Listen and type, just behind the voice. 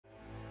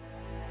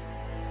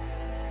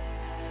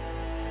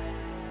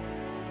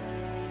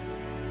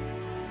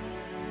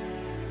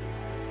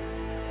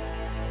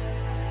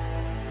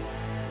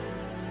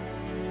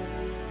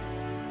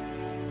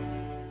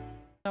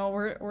No,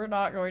 we're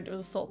not going to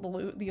assault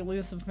the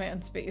elusive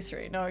man space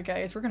right now,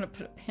 guys. We're gonna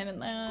put a pin in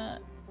that.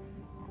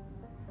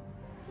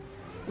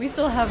 We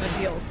still have a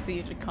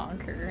DLC to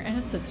conquer, and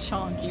it's a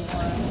chonky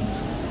one.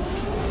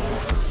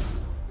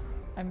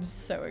 I'm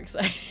so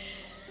excited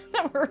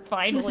that we're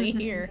finally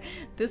here.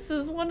 This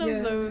is one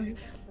of those.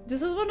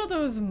 This is one of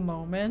those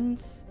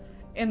moments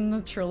in the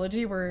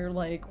trilogy where,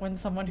 like, when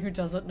someone who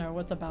doesn't know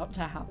what's about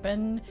to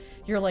happen,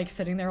 you're like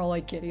sitting there all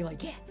like giddy,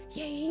 like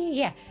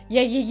yeah.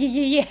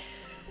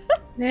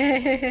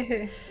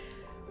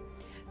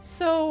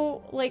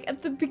 So, like,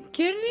 at the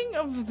beginning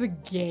of the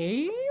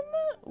game,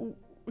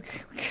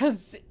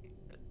 because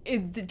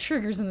the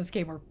triggers in this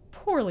game are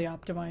poorly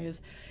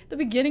optimized, at the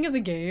beginning of the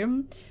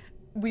game,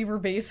 we were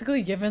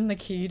basically given the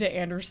key to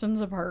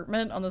Anderson's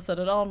apartment on the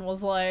Citadel and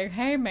was like,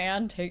 hey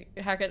man,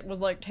 Hackett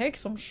was like, take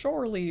some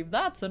shore leave,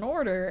 that's an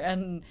order,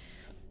 and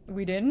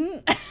we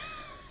didn't.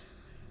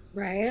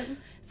 Right.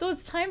 So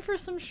it's time for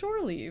some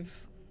shore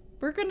leave.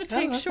 We're gonna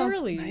take shore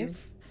leave. Nice.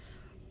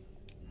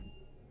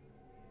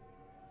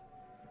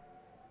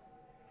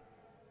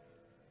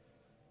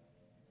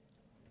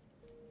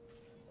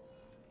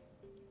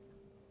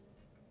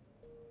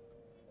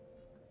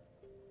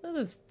 Look at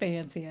this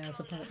fancy ass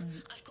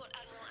apartment. I've got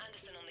Admiral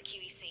Anderson on the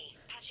QEC.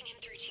 Patching him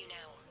through to you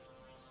now.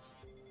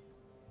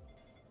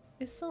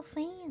 It's so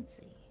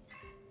fancy.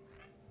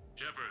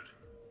 Shepard.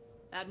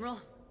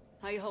 Admiral,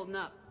 how you holding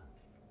up?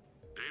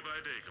 Day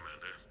by day,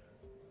 Commander.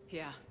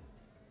 Yeah.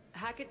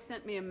 Hackett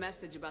sent me a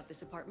message about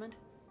this apartment.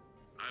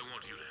 I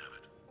want you to have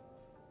it.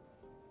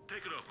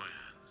 Take it off my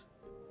hands.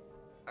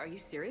 Are you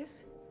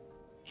serious?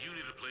 You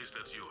need a place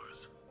that's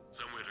yours.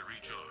 Somewhere to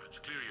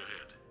recharge, clear your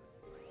head.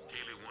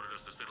 Kaylee wanted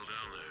us to settle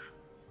down there.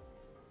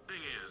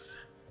 Thing is,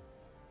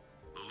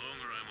 the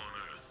longer I'm on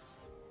Earth,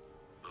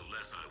 the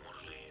less I want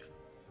to leave.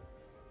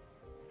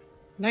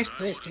 Nice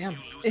place, damn.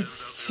 It's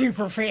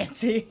super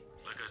fancy.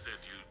 Like I said,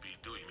 you'd be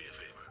doing me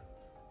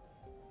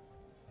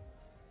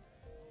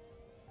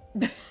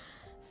a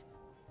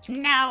favor.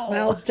 No.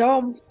 Well,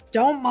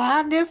 don't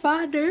mind if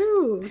I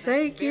do.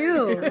 Thank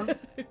you.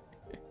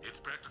 It's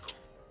practical.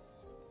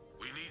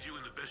 We need you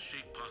in the best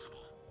shape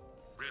possible.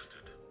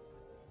 Rested.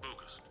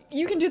 Focused.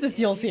 You can do this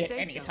DLC at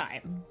any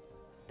time.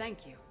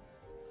 Thank you.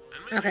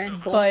 Okay,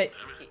 cool. But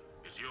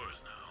it's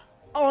yours now.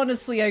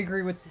 Honestly, I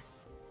agree with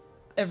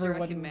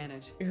everyone can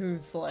manage.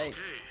 Who's like,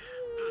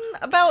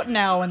 about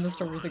now when the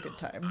story's a good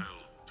time.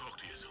 I'll talk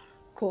to you soon.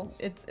 Cool.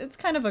 It's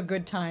kind of a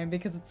good time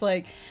because it's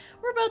like,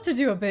 we're about to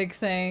do a big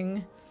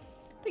thing.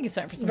 I think it's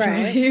time for some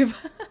leave.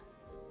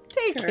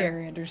 Take care,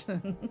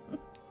 Anderson.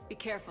 Be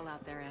careful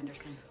out there,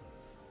 Anderson.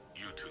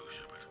 You too,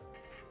 Shepard.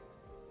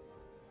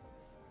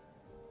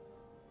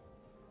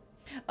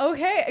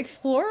 Okay,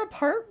 explore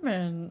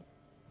apartment.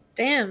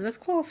 Damn, this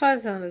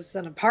qualifies as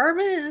an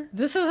apartment?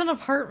 This is an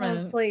apartment.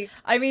 It's like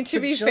I mean, to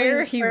be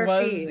fair,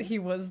 feet. he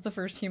was the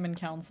first human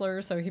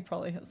counselor, so he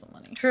probably has some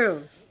money.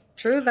 True.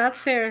 That's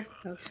fair.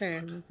 That's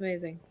fair. That's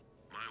amazing.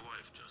 My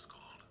wife just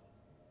called.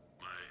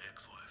 My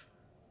ex-wife.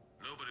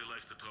 Nobody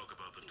likes to talk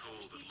about the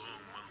toll that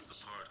long months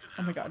apart can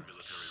have on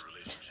military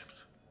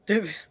relationships.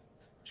 Dude.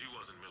 She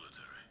wasn't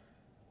military.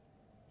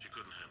 She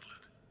couldn't handle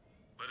it.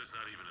 But it's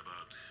not even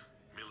about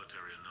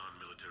military and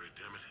non-military,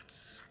 damn it.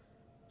 It's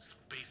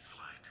space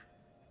flight.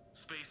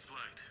 Space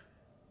flight.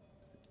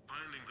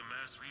 Finding the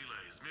mass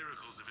relays,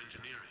 miracles of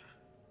engineering.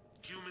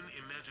 Human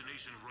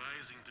imagination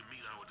rising to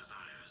meet our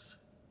desires.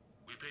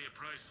 We pay a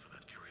price for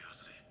that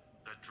curiosity,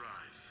 that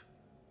drive.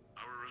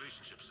 Our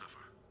relationships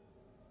suffer.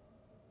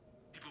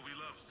 People we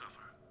love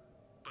suffer.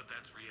 But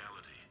that's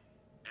reality.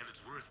 And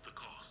it's worth the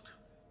cost.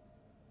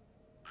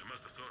 I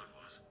must have thought it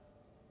was.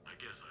 I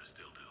guess I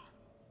still do.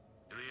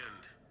 In the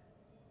end,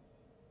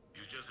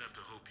 you just have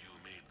to hope you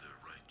made the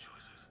right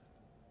choices.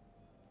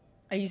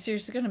 Are you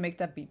seriously gonna make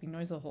that beeping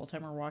noise the whole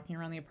time we're walking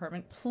around the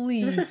apartment?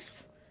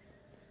 Please.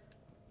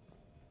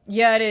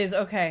 Yeah, it is.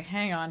 Okay,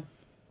 hang on.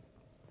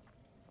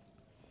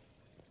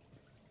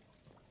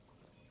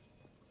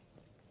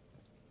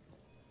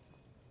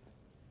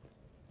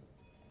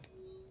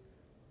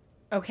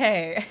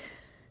 Okay.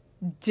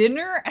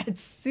 Dinner at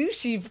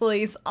sushi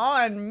place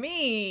on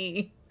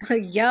me.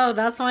 Yo,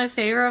 that's my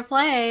favorite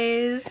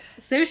place.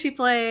 Sushi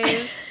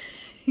place.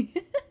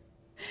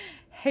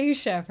 Hey,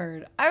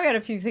 Shepard. I've got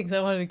a few things I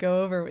wanted to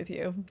go over with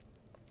you.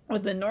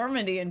 With the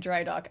Normandy and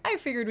dry dock, I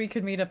figured we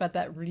could meet up at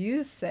that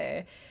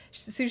Ryusei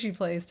sushi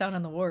place down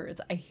in the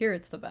woods. I hear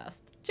it's the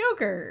best.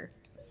 Joker!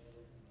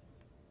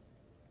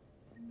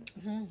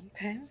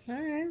 Okay,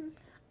 alright.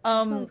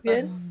 Sounds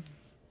good.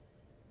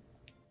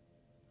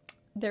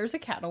 There's a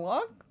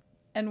catalog,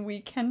 and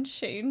we can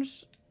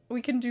change. We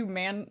can do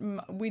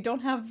we don't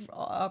have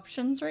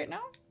options right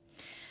now,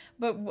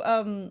 but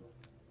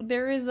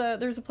there's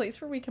a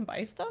place where we can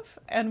buy stuff,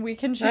 and we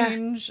can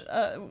change.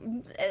 They're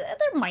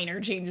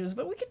minor changes,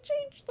 but we can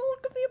change the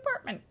look of the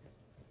apartment.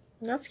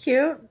 That's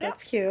cute.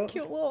 That's cute.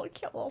 Cute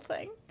little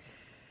thing.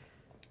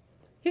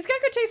 He's got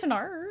good taste in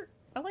art.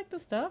 I like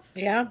this stuff.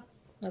 Yeah,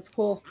 that's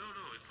cool. No,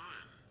 it's fine.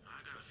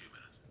 I got a few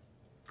minutes.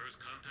 First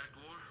contact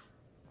war?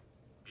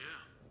 Yeah.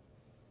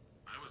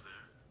 I was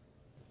there.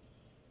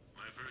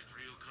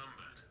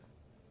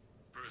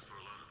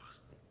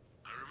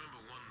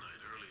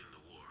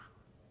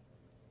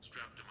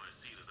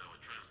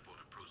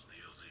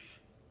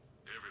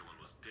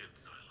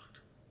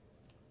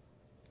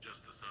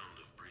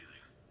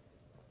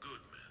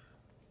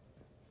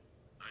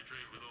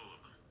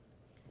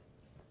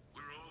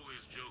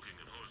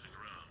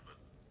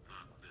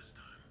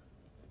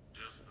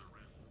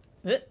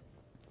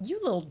 You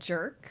little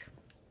jerk.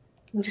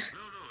 No, it's fine.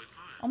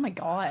 Oh my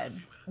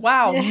god.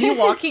 Wow, me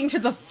walking to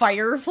the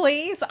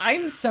fireplace?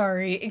 I'm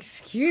sorry.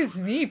 Excuse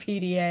me,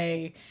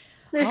 PDA.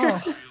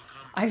 Oh,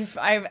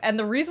 and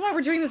the reason why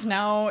we're doing this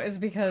now is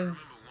because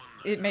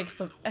it makes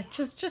the,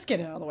 just get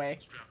it out of the way.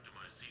 Strapped to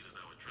my seat as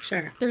I would travel.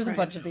 Sure. There's a right.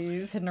 bunch of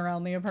these hidden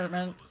around the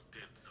apartment. Was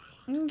dead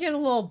silent. And get a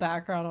little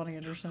background on The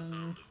Anderson.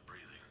 sound of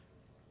breathing.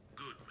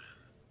 Good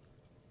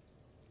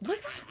men. Look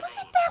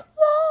at that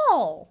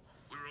wall!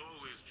 We were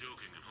always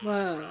joking and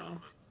Whoa. holding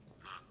around, but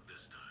not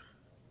this time.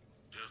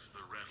 Just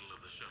the rattle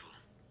of the shuttle.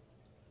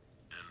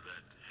 And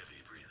that heavy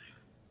breathing.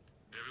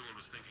 Everyone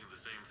was thinking the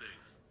same thing.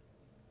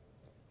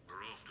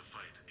 We're off to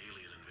fight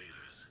alien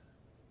invaders.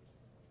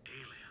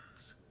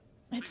 Aliens.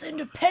 It's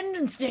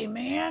Independence Day,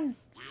 man!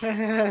 We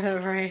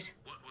all right.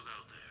 what was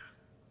out there.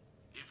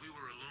 If we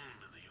were alone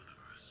in the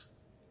universe,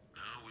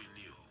 now we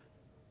knew.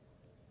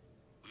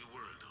 We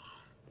weren't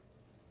alone.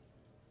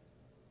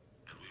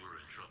 And we were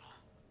in trouble.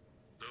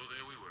 So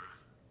there we were,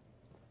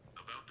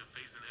 about to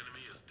face an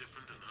enemy as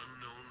different and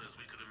unknown as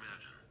we could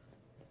imagine.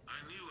 I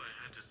knew I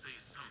had to say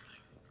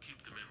something, keep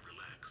the men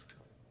relaxed.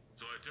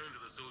 So I turned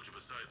to the soldier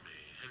beside me,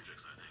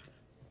 Hendricks, I think,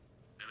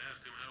 and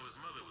asked him how his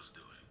mother was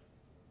doing.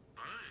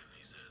 Fine,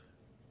 he said.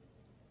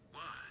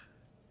 Why?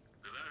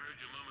 Because I heard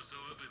your mama so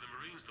ugly the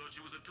Marines thought she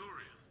was a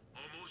Turian.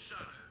 Almost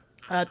shot her.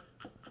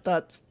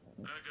 That's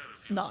I got a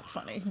few not smiles.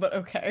 funny, but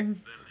okay.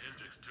 Then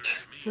Hendricks turned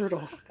to me and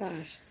Brutal. said,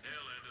 Gosh.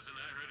 Hell, Anderson,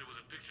 I heard it was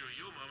a picture of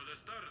your mama that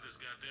started this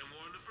goddamn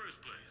war in the first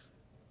place.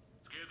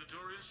 Scared the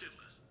Turians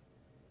shitless.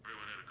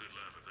 Everyone had a good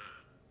laugh at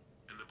that.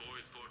 And the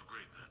boys fought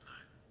great that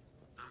night.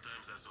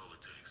 Sometimes that's all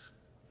it takes.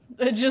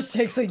 It just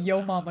takes a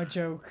yo mama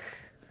joke.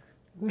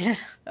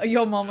 A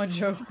yo mama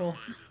joke will...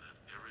 Reminder that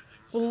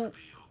everything's Well, gonna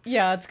be okay.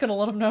 yeah, it's gonna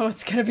let them know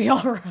it's gonna be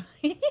alright.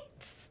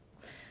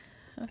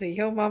 The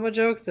Yo Mama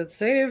joke that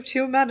saved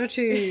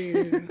humanity.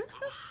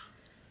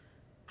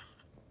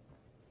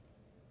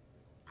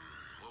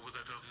 What was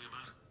I talking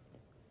about?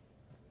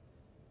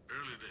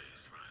 Early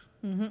days, right?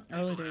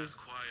 Early People days.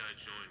 ask why I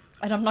joined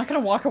the And I'm not gonna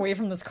walk away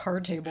from this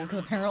card table, because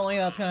apparently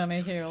that's gonna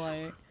make you,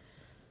 like...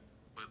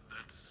 But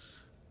that's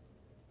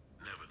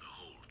never the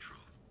whole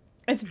truth.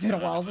 It's been a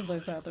while since I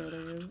sat through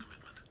these.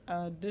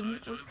 Commitment. Didn't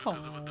I joined recall.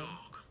 because of a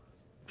dog.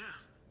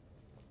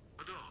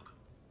 Yeah, a dog.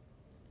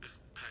 This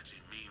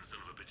patchy, mean son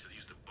of a bitch that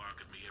used to bark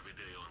at me every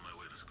day on my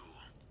way to school.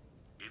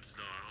 He'd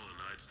snarl and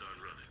I'd start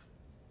running.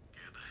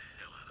 Scared the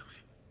hell out of me.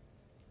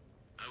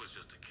 I was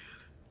just a kid.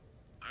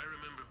 I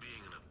remember being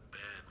in a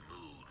bad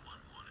mood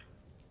one morning.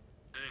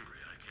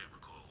 Angry, I can't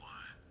recall why.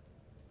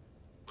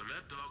 When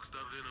that dog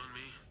started in on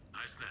me,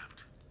 I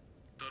snapped.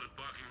 Started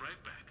barking right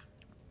back.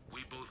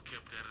 We both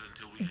kept at it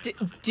until we had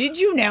nothing Did left.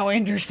 you now,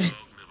 Anderson? The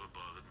dog never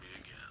bothered me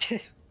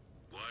again.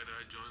 Why'd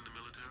I join the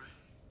military?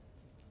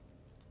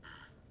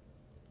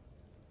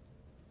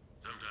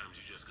 Sometimes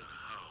you just gotta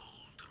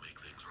howl to make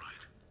things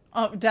right.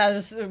 Oh, that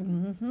is...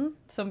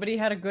 Somebody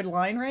had a good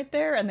line right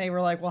there, and they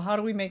were like, well, how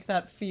do we make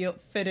that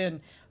fit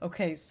in?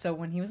 Okay, so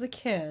when he was a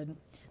kid,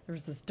 there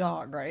was this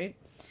dog, right?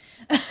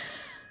 right.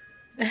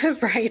 I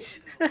had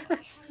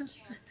a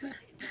chance to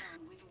sit down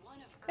with one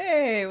of Earth's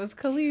Hey, it was most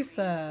decorated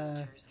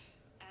Khaleesa. soldiers,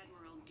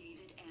 Admiral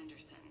David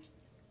Anderson.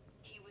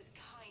 He was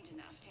kind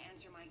enough to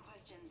answer my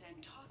questions and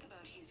talk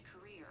about his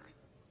career.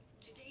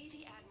 Today,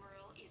 the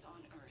Admiral is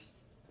on Earth,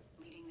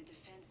 leading the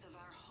defense of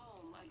our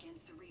home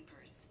against the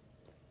Reapers.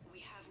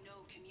 We have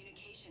no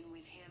communication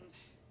with him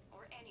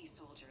or any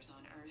soldiers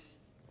on Earth,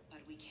 but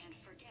we can't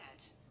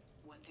forget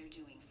what they're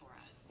doing for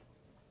us.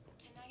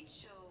 Tonight's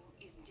show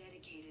is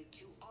dedicated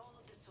to all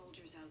of the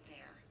soldiers out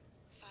there,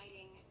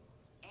 fighting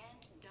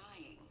and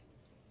dying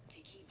to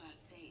keep us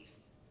safe.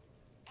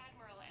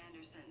 Admiral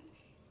Anderson,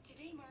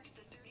 today marks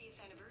the 30th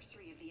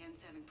anniversary of the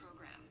N7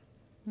 program.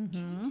 Can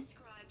you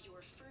describe your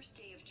first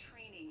day of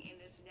training in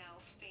this now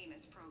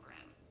famous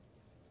program?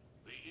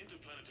 The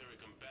Interplanetary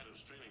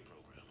Combatives Training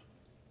Program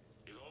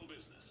is all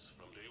business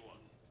from day one.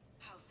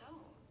 How so?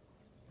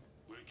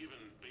 We're given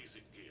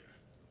basic gear,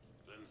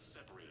 then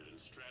separated and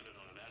stranded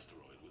on an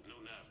asteroid with no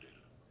nav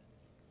data.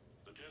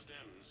 The test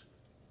ends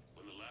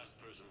when the last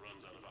person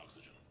runs out of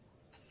oxygen.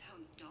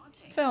 Sounds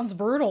daunting. Sounds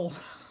brutal.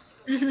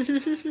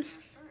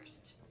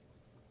 First.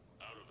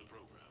 Out of the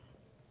program.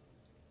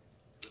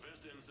 The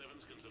best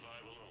N7s can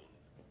survive alone,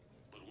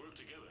 but work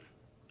together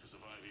to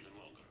survive even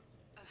longer.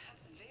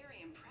 That's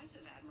very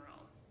impressive,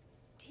 Admiral.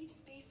 Deep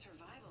space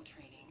survival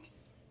training.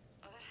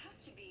 That has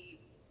to be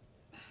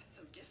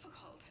so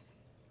difficult.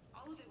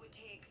 All of it would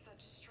take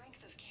such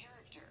strength of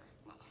character.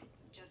 Well,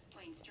 just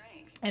plain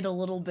strength. And a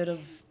little bit of,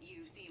 And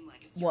you seem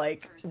like a strong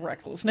like, person.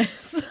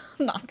 recklessness.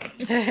 Not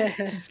good.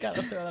 Just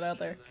gotta throw that out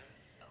there.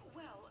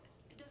 Well,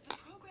 does the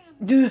program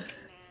make a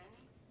man,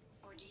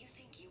 or do you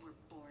think you were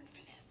born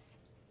for this?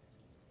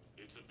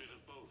 It's a bit of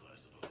both, I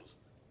suppose.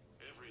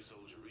 Every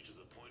soldier reaches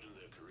a point in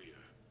their career,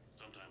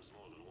 sometimes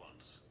more than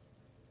once,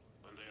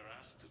 when they are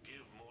asked to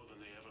give more than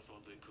they ever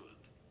thought they could.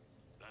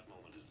 That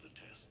moment is the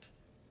test.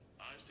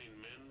 I've seen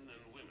men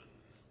and women,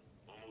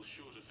 almost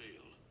sure to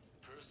fail,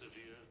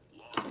 persevere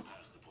long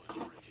past the point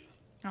of breaking.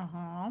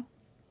 Uh-huh.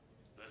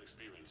 that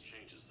experience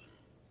changes them.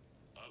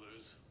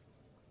 Others,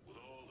 with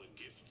all the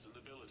gifts and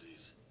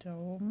abilities,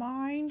 Don't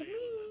mind fail me.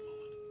 in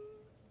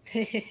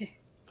that moment.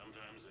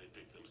 Sometimes they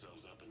pick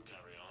themselves up and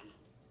carry on.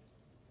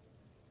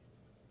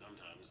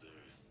 Sometimes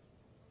they're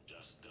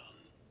just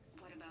done.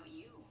 What about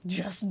you?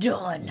 Just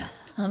done.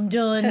 I'm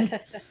done. I've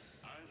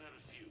had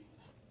a few,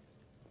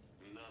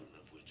 none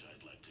of which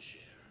I'd like to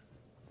share.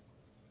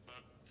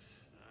 But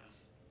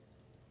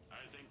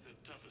I think the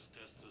toughest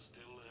tests are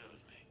still ahead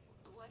of me.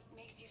 What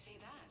makes you say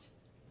that?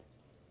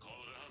 Call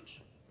it a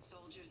hunch.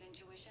 Soldier's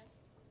intuition?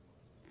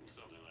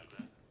 Something like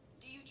that.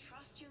 Do you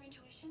trust your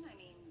intuition? I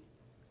mean,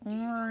 do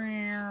you follow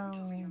your heart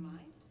over your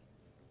mind?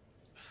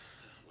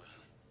 Well,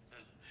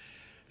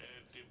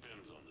 it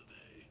depends on the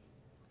day.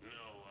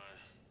 No,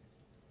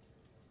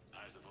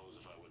 I suppose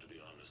if I were to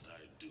be honest, I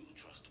do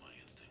trust my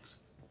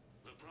instincts.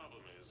 The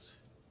problem is,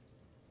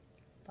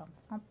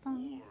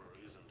 war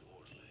isn't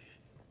orderly.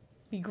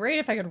 Be great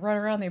if I could run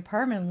around the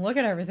apartment and look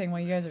at everything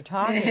while you guys are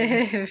talking.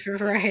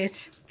 Right.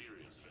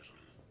 Experienced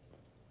veteran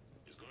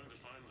is going to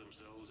find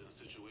themselves in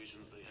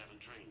situations they haven't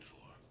trained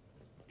for.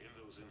 In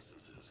those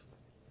instances,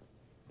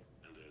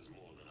 and there's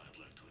more than I'd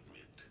like to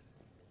admit,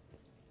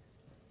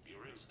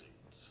 your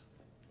instincts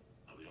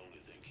are the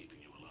only thing keeping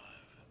you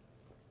alive.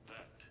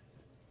 That,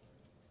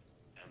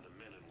 and the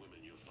men and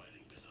women you're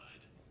fighting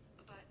beside.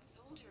 But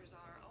soldiers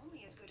are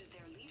only as good as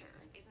their leader.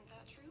 Isn't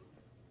that true?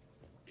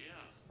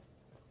 Yeah.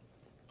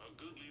 A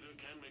good leader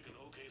can make an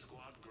okay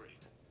squad great.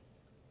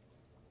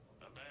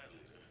 A bad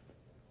leader,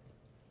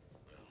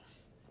 well,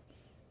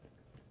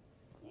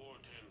 war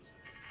tends.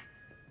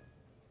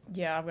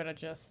 Yeah, I'm gonna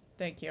just...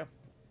 Thank you.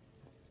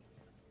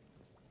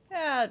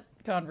 That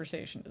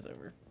conversation is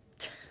over.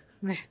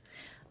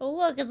 Oh,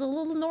 look, it's a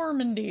little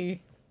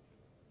Normandy.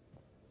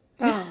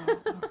 Oh,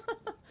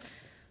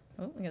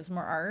 Oh, we got some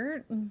more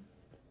art.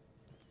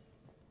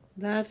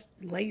 that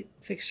light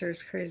fixture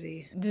is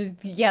crazy.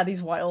 Yeah,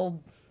 these wild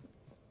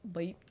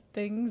light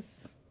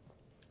things.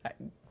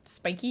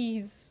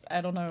 Spikies.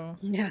 I don't know.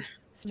 Yeah.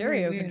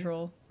 Stereo Weird.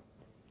 control.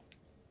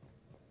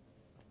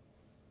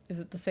 Is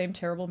it the same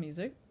terrible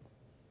music?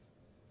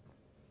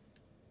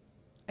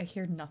 I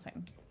hear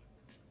nothing.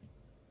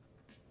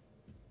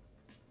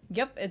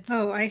 Yep, it's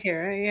Oh, I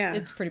hear it. Yeah.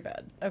 it's pretty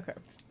bad. Okay.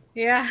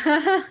 Yeah. Sure, I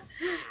can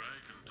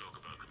talk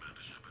about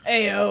Commander Shepard.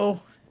 Ayo.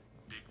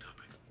 Big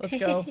topic. Let's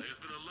go. There's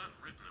been a lot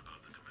written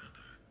about the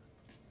commander,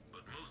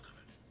 but most of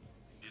it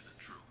isn't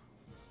true.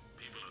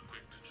 People are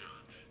quick to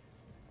judge.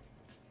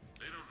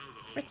 They don't know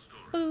the whole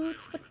story.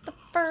 Boots I with don't the even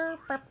know fur.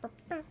 the whole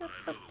story. But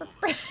I know the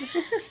woman.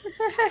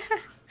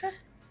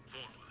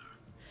 Fought with her.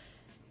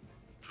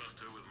 Trust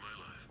her with my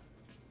life.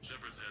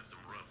 Shepard's had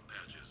some rough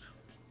patches.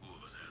 Who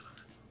of us hasn't?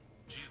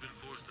 She's been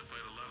forced to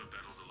fight a lot of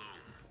battles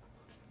alone.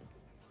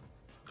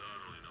 God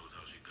only knows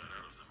how she got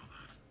out of some of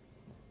that.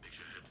 Makes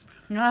your head spin.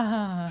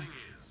 Ah. Thing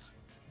is,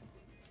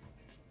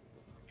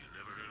 you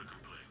never heard a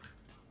complaint.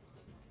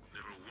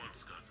 Never once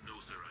got, no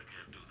sir, I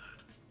can't do that.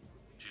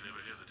 She never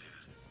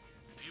hesitated.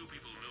 Few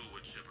people know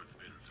what Shepard's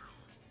been through.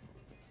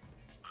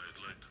 I'd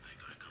like to think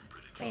I come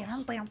pretty close. And I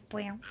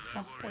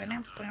worry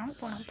sometimes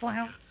she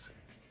forgets.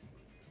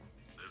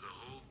 There's a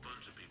whole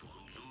bunch of people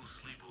who lose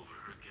sleep over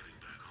her getting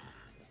back home.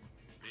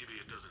 Maybe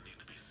it doesn't need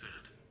to be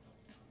said.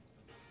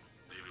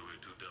 Maybe we're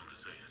too dumb to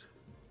say it.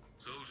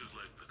 Soldiers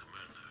like the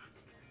commander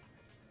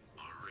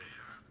are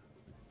rare.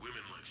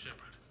 Women like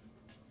Shepard,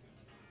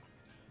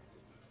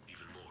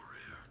 even more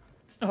rare.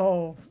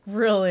 Oh,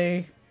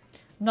 really?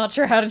 Not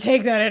sure how to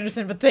take that,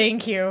 Anderson, but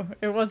thank you.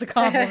 It was a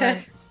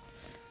compliment.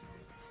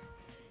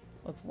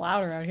 It's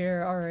louder out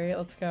here. All right,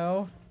 let's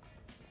go.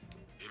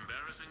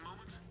 Embarrassing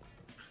moments?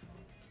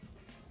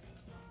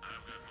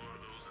 I've got more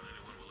of those than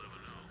anyone will ever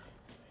know.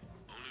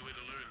 Only way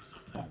to learn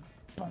something.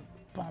 Bum,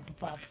 bum,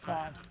 bum, These bum,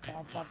 plans would be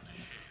bum, fun bum.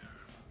 to share.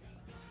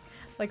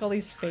 Like all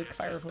these I fake have just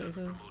been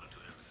fireplaces. promoted to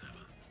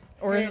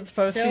M7. Or is it It's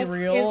supposed to be so-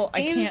 real? It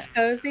I seems can't.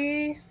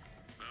 cozy.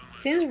 Found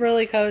Seems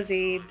really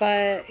cozy,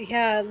 but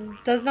yeah,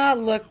 it does not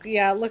look.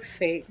 Yeah, it looks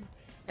fake.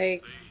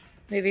 Like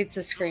maybe it's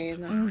a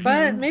screen,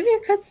 but maybe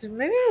it could.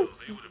 Maybe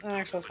it's an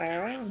actual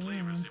fire. I don't know.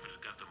 slavers if it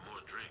had got them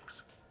more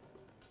drinks.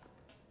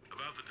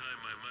 About the time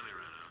my money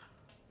ran out,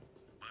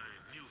 my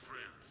new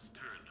friends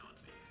turned on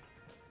me.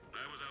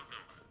 I was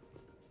outnumbered.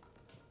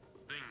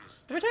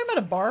 Things Are we talking about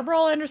a bar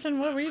brawl, Anderson?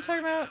 What were you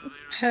talking about?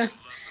 there, lots of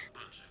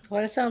punching.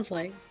 What it sounds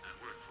like. That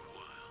worked for a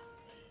while.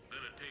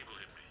 Then a table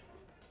hit me.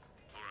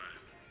 Or I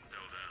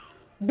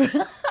fell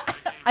down.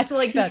 I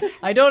like that.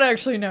 I don't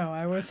actually know.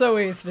 I was so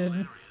wasted.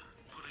 Putting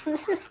the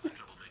rest of the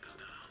troublemakers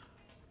down.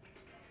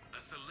 A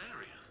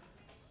Solarian.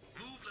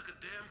 Moved like a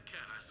damn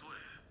cat, I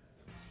swear.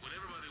 When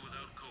everybody was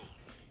out cold.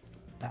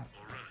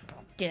 Or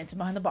running. Dancing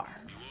behind the bar.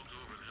 He walked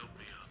over and helped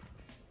me up.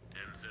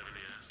 N7,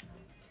 he asked.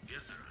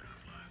 Yes, sir, I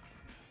replied.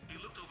 He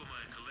looked over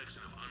my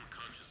collection of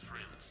unconscious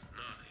friends,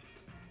 nodding.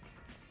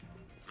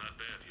 Not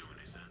bad, human,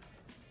 he said.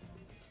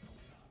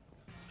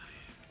 Then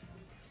he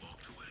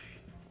walked away.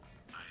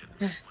 I had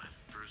missed my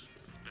first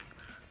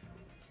Spectre.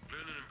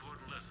 Learned an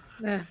important lesson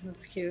then.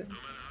 That's cute. No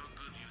matter how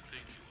good you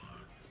think you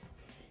are,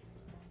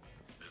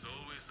 there's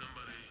always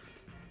somebody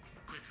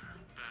quicker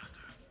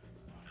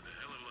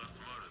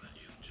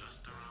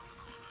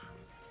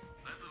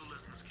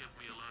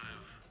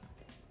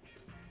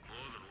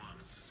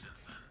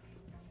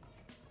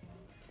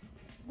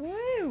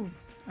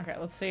Okay,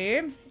 let's see.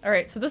 All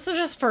right, so this is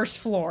just first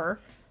floor.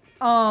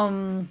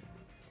 Let's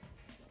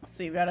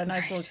see. We got a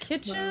nice little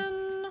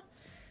kitchen.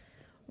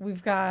 We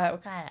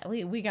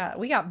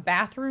got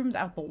bathrooms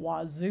out the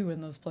wazoo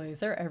in this place.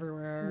 They're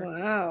everywhere.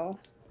 Wow.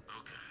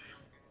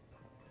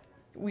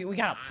 We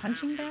got a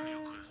punching bag.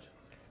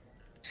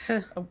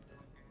 Oh.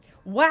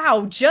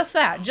 Wow, just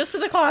that. Just to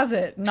the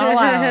closet. Not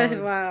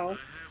allowed. Wow.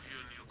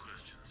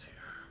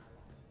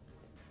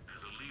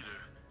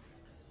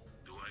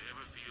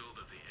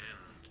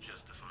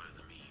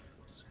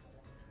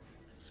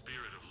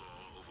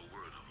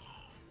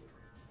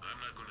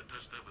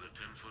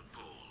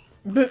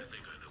 But I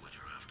think I know what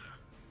you're after.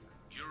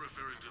 You're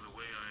referring to the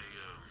way I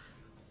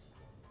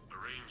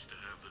arranged to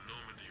have the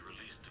Normandy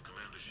released to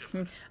Commander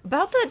Shepard.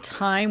 about the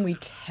time we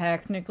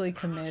technically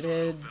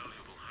committed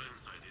Valuable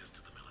hindsight is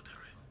to the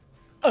military.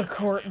 a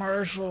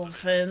court-martial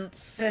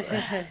offense. Put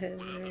the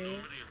Normandy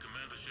and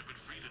Commander Shepard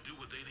free to do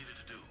what they needed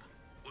to do,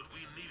 what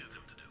we needed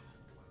them to do.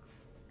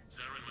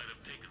 Saren might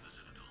have taken the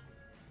Citadel.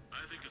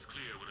 I think it's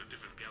clear what a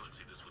different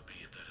galaxy this would be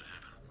if that had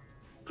happened.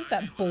 Look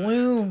at that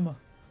bloom.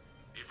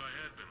 If I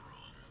had been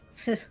wrong,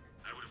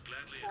 I would have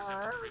gladly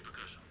accepted the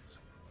repercussions.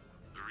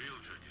 The real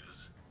trick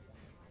is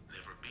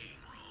never being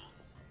wrong.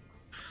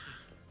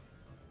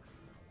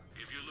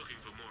 If you're looking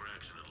for more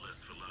action and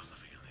less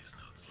philosophy in these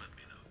notes, let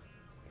me know.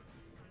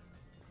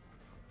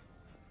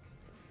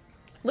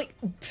 Like,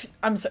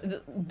 I'm sorry.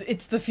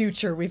 It's the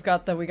future. We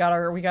got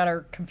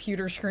our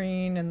computer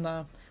screen and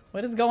the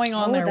what is going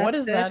on there? What that's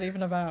is that good.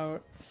 even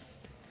about?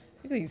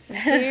 Look at these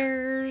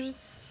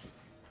stairs.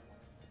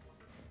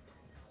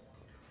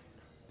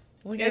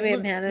 Look at- Maybe it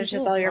look, manages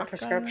there's a all little your rock guy.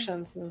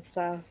 prescriptions and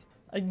stuff.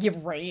 Yeah,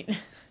 right.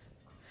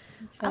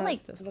 It's I not-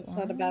 like this. That's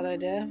not a bad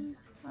idea.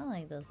 I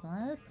like this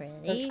one. That's pretty.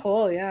 That's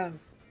cool, yeah.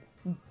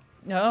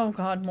 Oh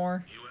God,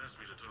 more. You asked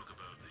me to talk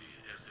about the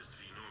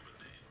SSV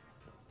Normandy.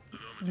 The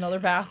Normandy Another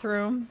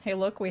bathroom. Hey,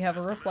 look, we have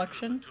a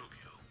reflection.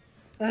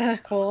 Tokyo.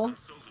 Cool.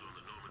 Consulted on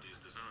the Normandy's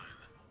design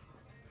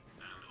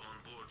and on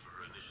board for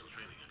her initial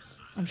training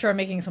exercise. I'm sure I'm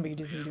making somebody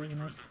dizzy doing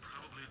this.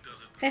 Probably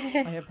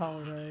doesn't I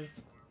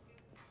apologize.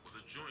 was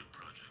a joint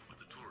project with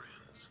the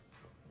Taurians.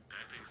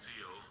 Acting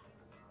CO,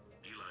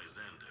 Eli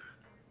Xander,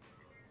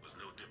 was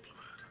no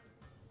diplomat.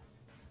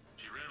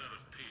 She ran out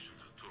of patience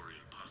with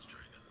Taurian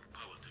posturing and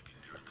politicking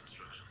during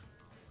construction.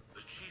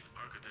 The chief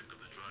architect of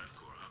the Drive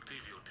Corps,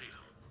 Octavio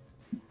Tatum,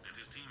 and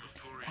his team of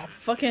Taurian God,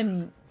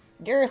 fucking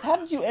Garrus, how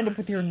did you end up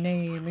with your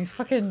name? These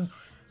fucking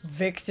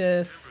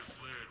Victus.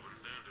 flared when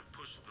Xander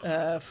pushed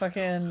the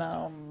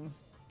Fucking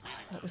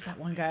what was that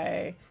one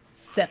guy?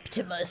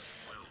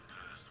 Septimus. past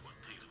what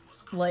Tatum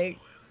was Like,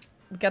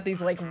 got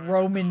these like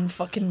Roman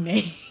fucking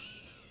names.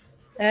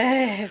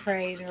 Right,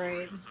 right.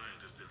 scientist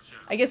in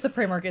Shanghai. I guess the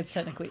Primarch is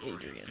technically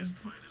Adrian.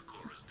 Find a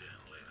chorus den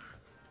later.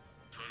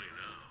 Funny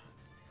now,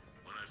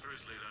 when I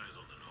first laid eyes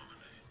on the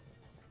Normandy,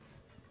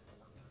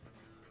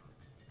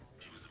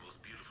 she was the most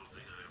beautiful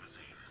thing I'd ever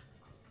seen.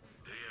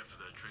 Day after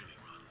that training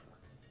run,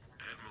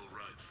 Admiral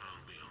Wright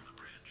found me on the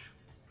bridge.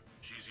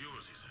 She's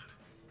yours, he said.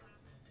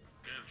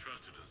 Can't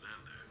trust her to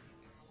Xander.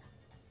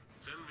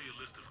 Send me a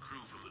list of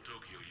crew from the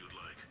Tokyo you'd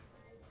like,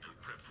 and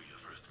prep for your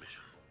first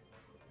mission.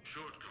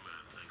 Short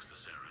command thanks to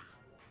Saren.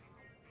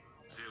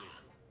 Still,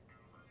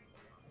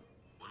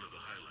 one of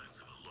the highlights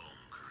of a long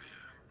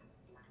career.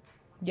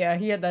 Yeah,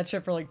 he had that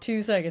ship for like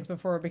 2 seconds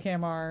before it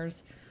became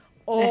ours.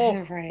 Oh,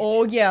 Right.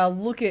 oh yeah,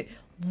 look at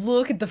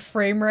the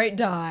frame rate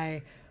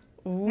die.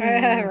 Ooh,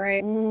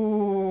 Right.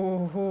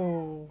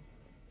 Ooh.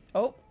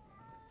 Oh.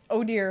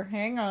 Oh dear,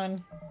 hang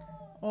on.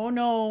 Oh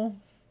no.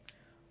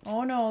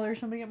 Oh no, there's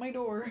somebody at my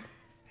door.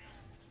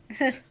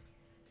 Hey,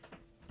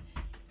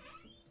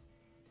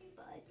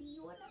 buddy,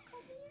 you wanna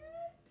come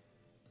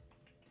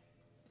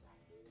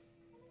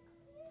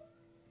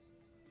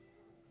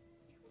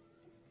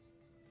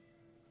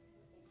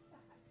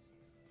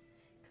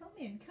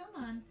in?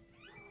 Come on.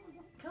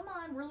 Come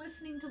on, we're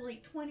listening to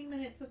like 20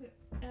 minutes of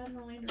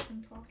Admiral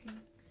Anderson talking.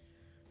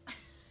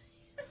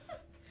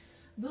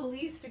 The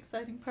least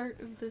exciting part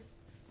of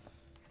this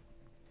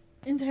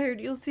entire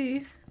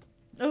DLC.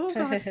 Oh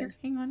god, here,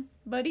 hang on.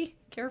 Buddy,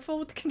 careful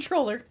with the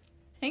controller.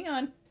 Hang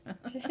on.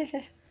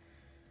 Let's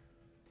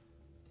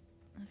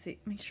see,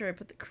 make sure I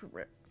put the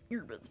correct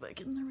earbuds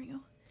back in. There we go.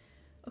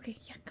 Okay,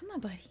 yeah, come on,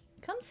 buddy.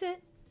 Come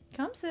sit.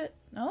 Come sit.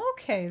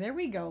 Okay, there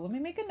we go. Let me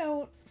make a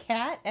note.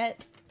 Cat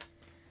at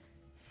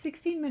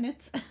 16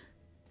 minutes.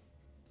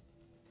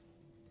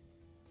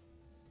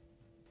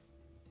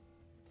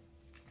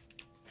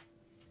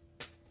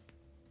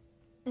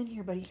 And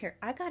here, buddy, here.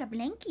 I got a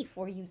blankie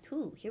for you,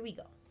 too. Here we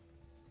go.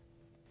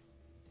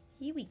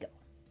 Here we go.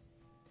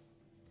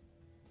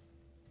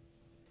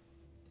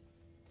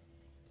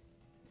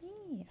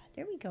 Yeah,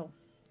 there we go.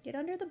 Get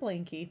under the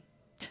blankie.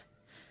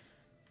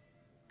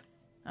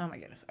 Oh my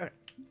goodness. Okay.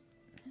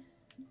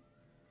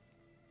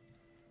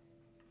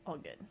 All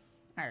good.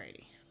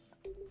 Alrighty.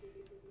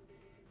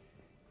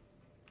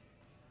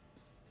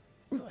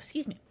 Ooh,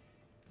 excuse me.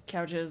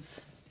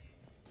 Couches.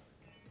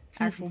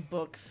 Actual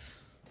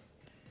books.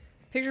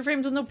 Picture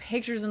frames with no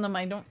pictures in them.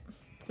 I don't...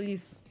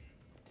 Please.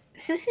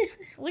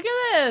 Look at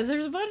this.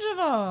 There's a bunch of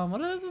them.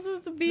 What is this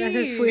supposed to be? That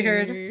is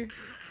weird.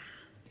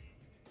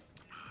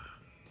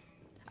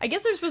 I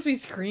guess there's supposed to be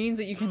screens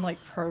that you can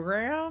like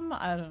program.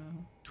 I don't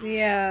know.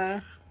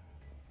 Yeah.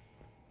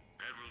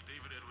 Admiral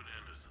David Edward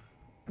Anderson.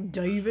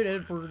 David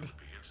Edward. Would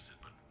be interested,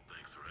 but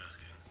thanks for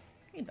asking.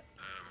 You know.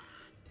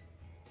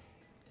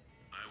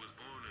 I was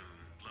born in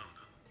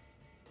London,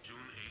 June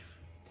 8th,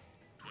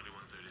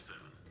 2137.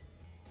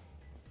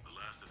 The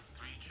last of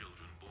 3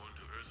 children born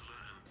to Ursula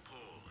and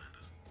Paul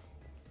Anderson.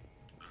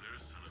 A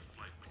nurse and a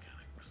flight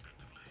mechanic,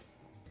 respectively.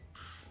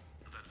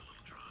 But that's a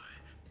little dry.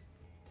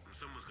 And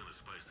someone's gonna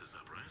spice this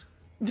up, right?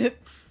 Never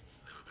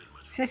been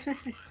much of a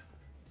spotlight.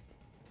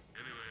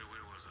 Anyway,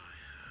 where was I?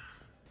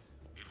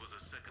 It was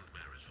a second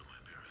marriage for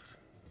my parents.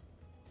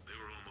 They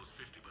were almost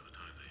 50 by the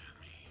time they had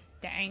me.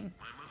 Dang.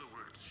 My mother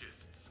worked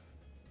shifts,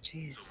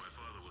 Jeez. so my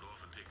father would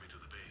often take me to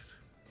the base.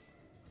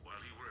 While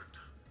he worked,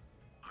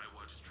 I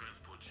watched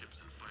transport ships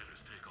and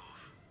fighters take off.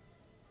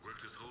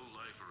 Worked his whole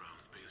life around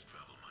space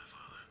travel, my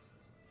father.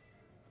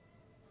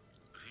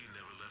 But he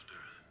never left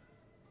Earth.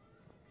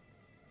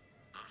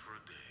 Not for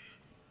a day.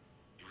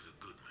 He was a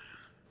good man.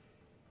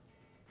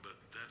 But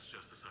that's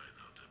just a side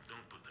note.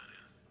 Don't put that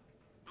in.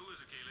 Who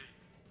is it, Kaylee?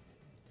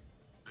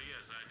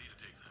 Yes, I need to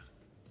take that.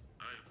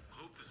 I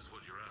hope this is what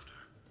you're after.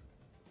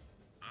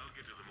 I'll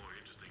get to the more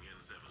interesting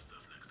N7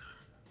 stuff next time.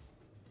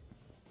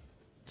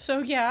 So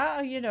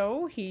yeah, you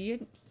know,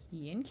 he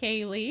and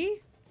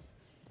Kaylee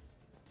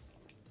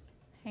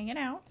hanging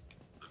out.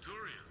 The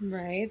Turians.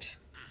 Right.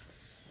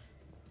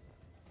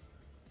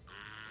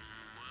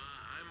 Well,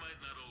 I might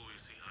not always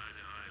see eye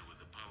to eye with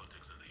the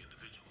politics of the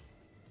individual,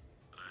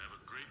 but I have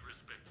a great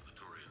respect for the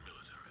Turian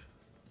military.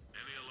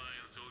 Any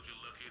Alliance soldier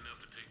lucky enough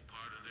to take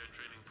part in their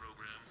training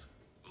programs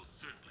will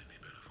certainly be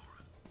better for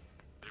it.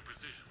 Their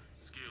precision,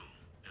 skill,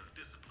 and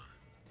discipline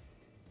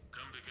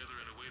come together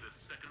in a way that's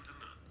second to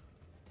none.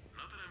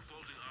 Not that I'm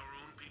faulting our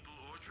own people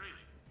or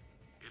training.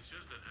 It's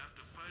just that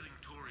after fighting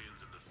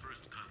Turians in the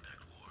First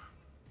Contact War,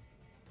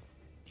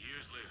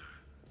 years later,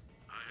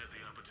 I had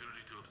the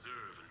opportunity to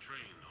observe and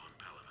train on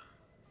Palaven.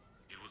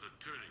 It was a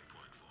turning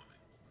point for me.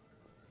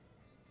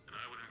 And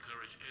I would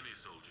encourage any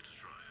soldier to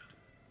try it.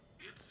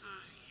 It's a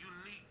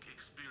unique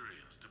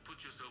experience to put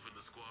yourself in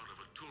the squad of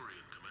a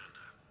Turian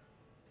commander.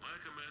 My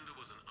commander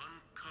was an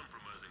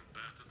uncompromising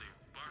bastard named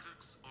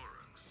Bartix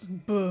Oryx.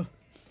 Buh.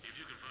 If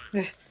you can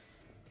find him,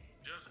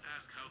 just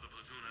ask how the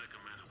platoon I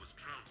commanded was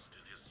trounced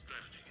in his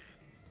strategy game.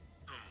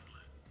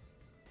 Humbly.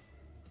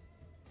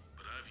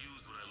 But I've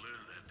used what I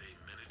learned that day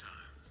many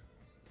times.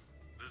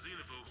 The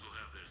xenophobes will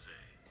have their say.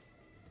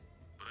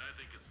 But I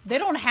think it's They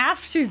don't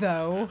have to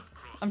though.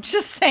 I'm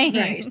just saying.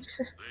 Right. there you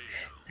go.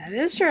 That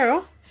is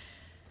true.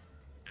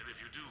 And if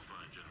you do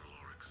find General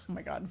Oryx, Oh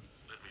my god.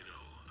 let me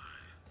know.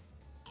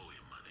 I owe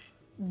you money.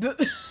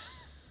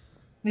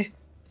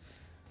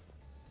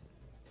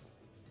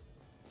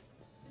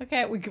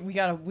 Okay, we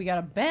got a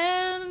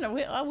bed.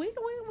 We got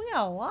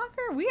a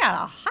locker. We got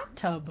a hot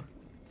tub.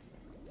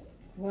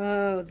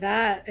 Whoa,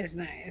 that is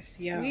nice.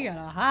 Yo. We got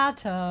a hot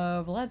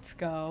tub. Let's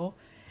go.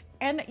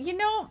 And you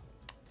know,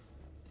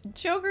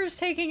 Joker's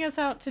taking us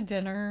out to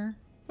dinner.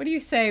 What do you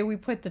say we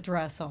put the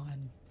dress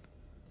on?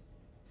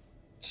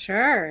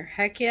 Sure.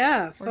 Heck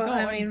yeah. We're going,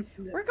 I mean,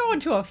 we're going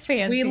to a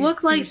fancy. we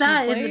look like sushi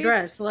that in the place.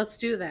 dress. Let's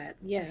do that.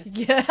 Yes.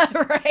 Yeah,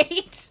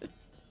 right.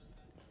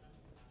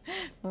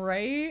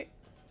 Right.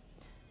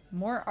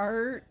 More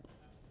art.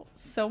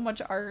 So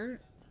much art.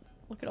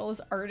 Look at all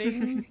this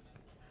arting.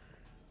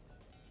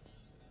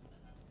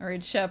 All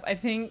right, Shep. I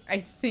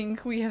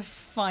think we have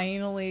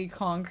finally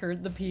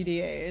conquered the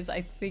PDAs.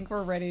 I think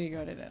we're ready to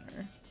go to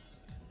dinner.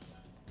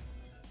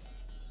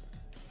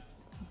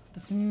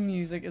 This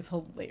music is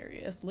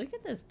hilarious. Look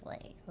at this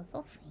place. It's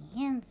so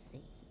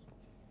fancy.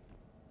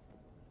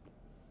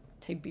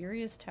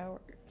 Tiberius Towers.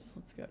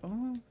 Let's go.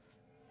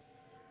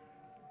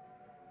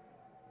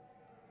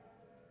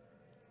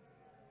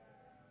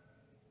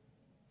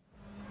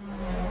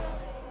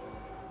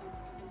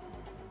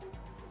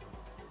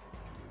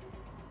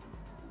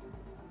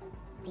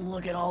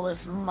 Look at all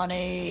this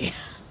money.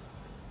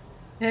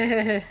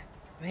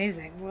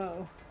 Amazing.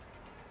 Whoa.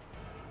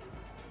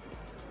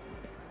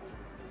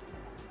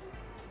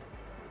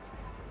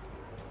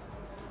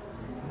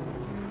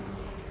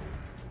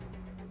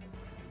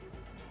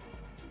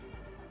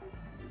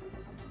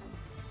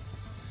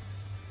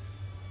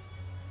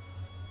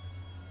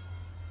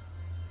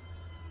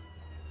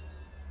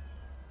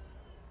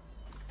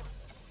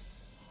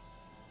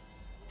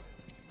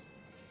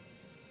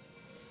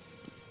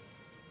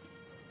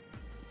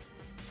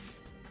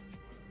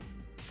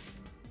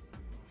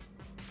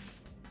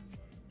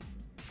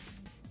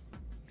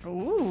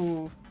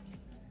 Ooh.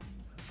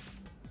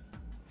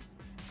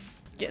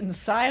 Getting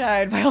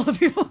side-eyed by all the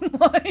people in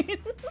line.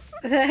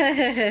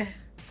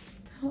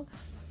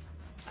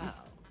 Ah,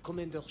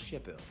 Commander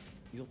Shepard,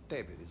 your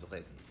table is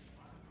ready.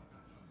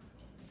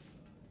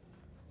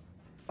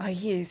 Ah,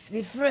 yes,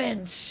 the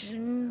French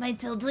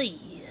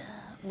maitre-d'.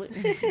 Look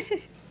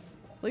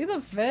at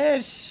the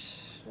fish.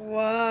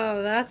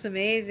 Whoa, that's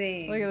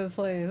amazing. Look at this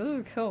place. This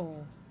is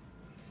cool.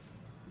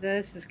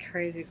 This is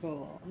crazy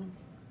cool.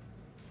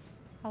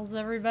 How's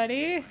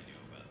everybody?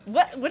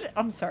 What?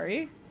 I'm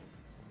sorry.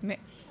 Hang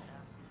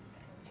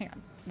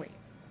on. Wait.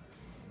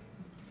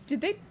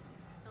 Did they...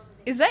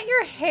 Is that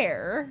your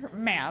hair,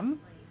 ma'am?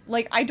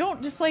 Like, I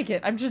don't dislike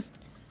it. I'm just...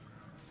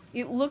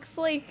 It looks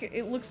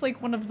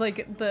like one of,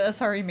 like, the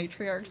Asari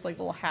matriarchs, like,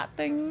 little hat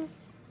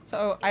things.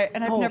 So, I've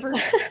never...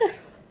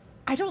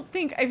 I don't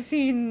think I've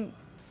seen...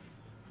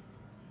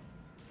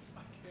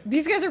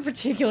 These guys are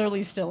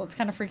particularly still. It's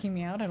kind of freaking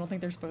me out. I don't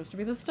think they're supposed to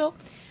be this still.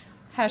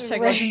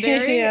 Hashtag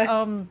legendary.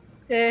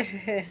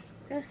 Yeah.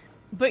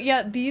 But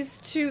yeah, these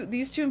two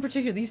in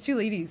particular, these two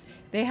ladies,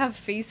 they have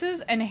faces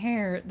and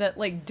hair that,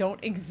 like,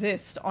 don't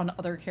exist on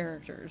other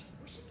characters.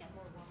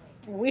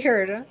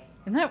 Weird.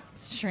 Isn't that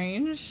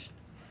strange?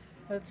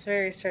 That's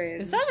very strange.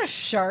 Is that a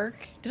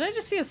shark? Did I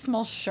just see a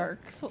small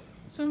shark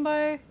swim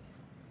by?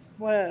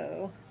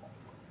 Whoa.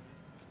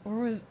 Or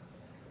was...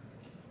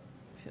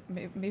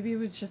 Maybe it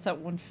was just that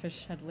one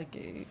fish had, like,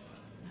 a...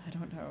 I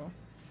don't know.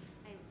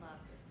 I love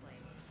this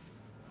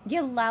place.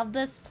 You love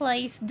this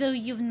place, do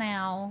you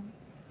now?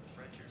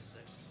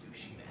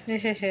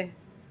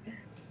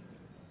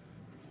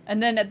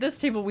 And then at this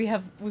table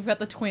we've got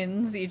the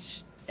twins,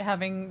 each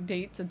having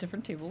dates at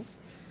different tables.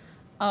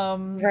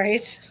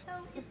 Right. So,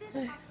 is this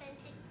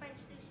authentic French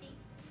sushi?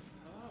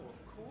 Oh,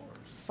 of course.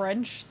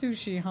 French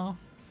sushi, huh?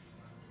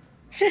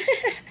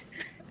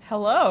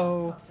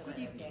 Hello. Good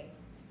evening.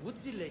 Would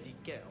the lady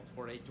care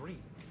for a drink?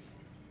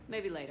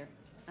 Maybe later.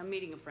 I'm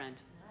meeting a friend.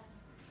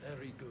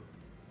 Very good.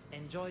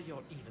 Enjoy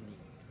your evening.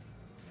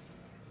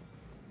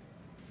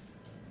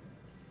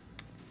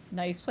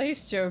 Nice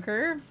place,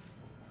 Joker.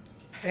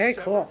 Very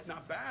Shepard, cool.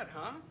 Not bad,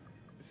 huh?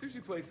 The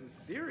sushi place is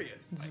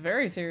serious. It's Like,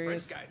 very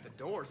serious. French guy at the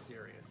door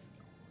serious.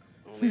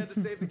 Only had to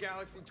save the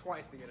galaxy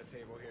twice to get a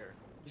table here.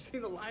 You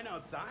seen the line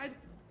outside?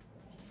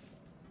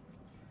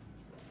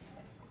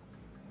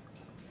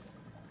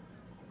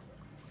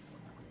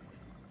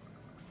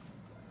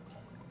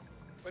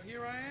 But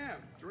here I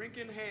am, drink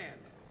in hand.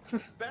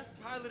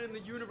 Best pilot in the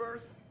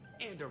universe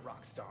and a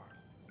rock star.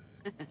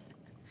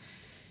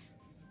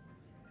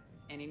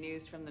 Any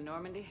news from the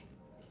Normandy?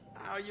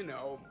 You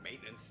know,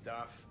 maintenance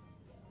stuff.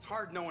 It's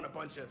hard knowing a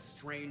bunch of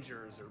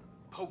strangers or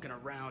poking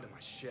around in my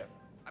ship.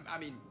 I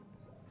mean,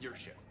 your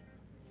ship.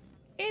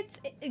 It's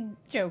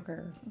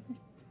Joker.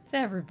 It's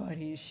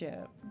everybody's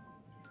ship.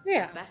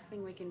 Yeah. Best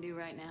thing we can do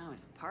right now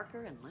is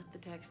Parker and let the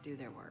techs do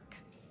their work.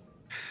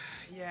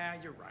 Yeah,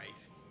 you're right.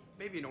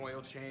 Maybe an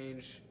oil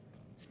change,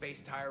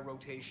 space tire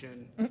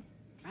rotation.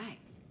 Right.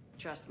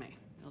 Trust me,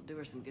 it'll do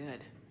her some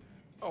good.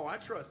 Oh, I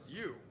trust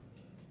you.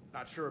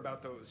 Not sure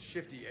about those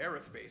shifty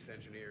aerospace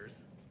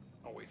engineers.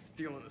 Always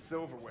stealing the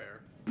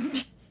silverware.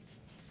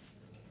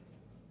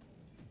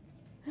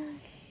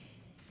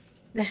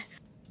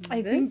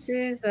 This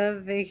is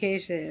a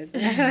vacation.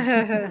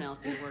 Someone else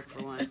did work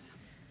for once.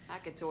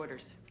 Hackett's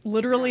orders.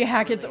 Literally Not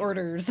Hackett's really.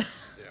 orders. Yeah,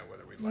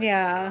 whether we like it or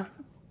Yeah.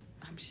 not.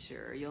 I'm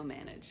sure you'll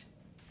manage.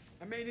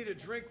 I may need a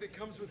drink that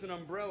comes with an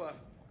umbrella.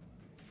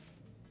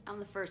 I'm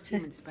the first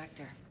human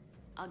Spectre.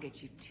 I'll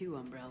get you 2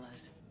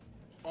 umbrellas.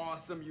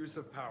 Awesome use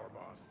of power,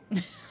 boss.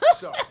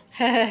 So,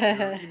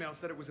 your email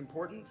said it was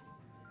important?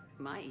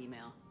 My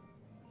email.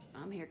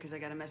 I'm here because I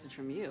got a message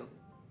from you.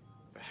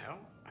 The hell?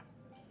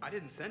 I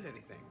didn't send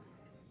anything.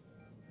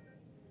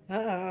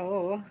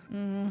 Uh-oh.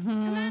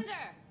 Commander!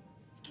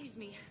 Excuse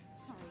me.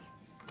 Sorry.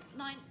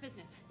 Line's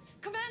business.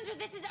 Commander,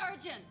 this is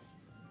urgent!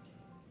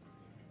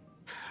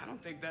 I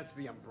don't think that's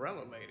the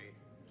umbrella lady.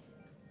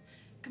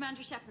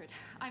 Commander Shepard,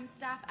 I'm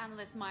Staff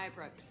Analyst Maya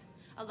Brooks.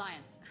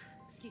 Alliance.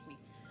 Excuse me.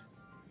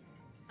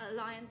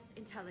 Alliance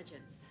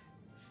Intelligence.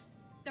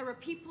 There are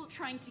people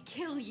trying to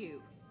kill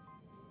you.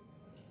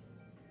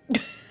 Yeah,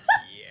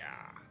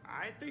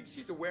 I think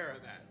she's aware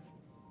of that.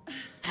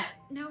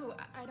 No,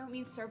 I don't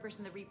mean Cerberus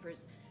and the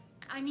Reapers.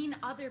 I mean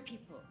other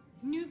people.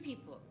 New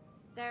people.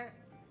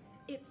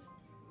 It's...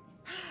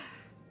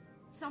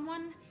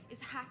 Someone is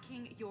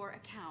hacking your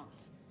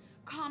account.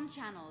 Comm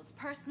channels,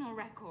 personal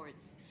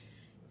records.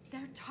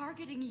 They're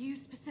targeting you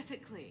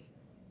specifically.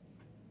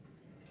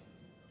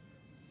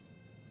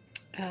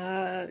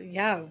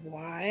 Yeah,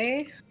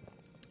 why?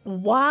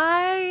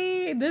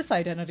 Why this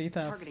identity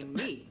theft? Targeting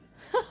me.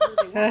 What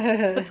do they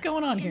want? What's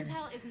going on here?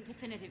 Intel isn't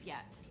definitive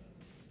yet.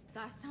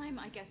 Last time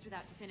I guessed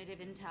without definitive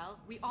intel,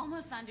 we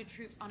almost landed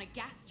troops on a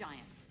gas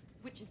giant,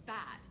 which is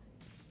bad.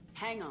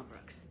 Hang on,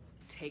 Brooks.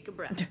 Take a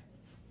breath.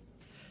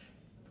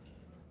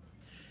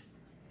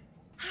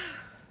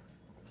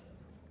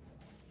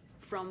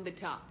 From the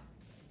top.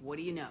 What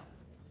do you know?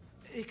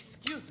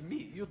 Excuse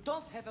me, you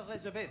don't have a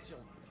reservation.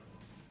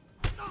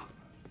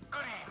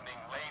 Good evening,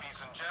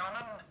 ladies and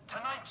gentlemen.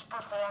 Tonight's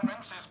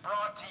performance is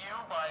brought to you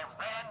by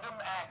Random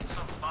Acts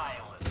of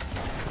Violence.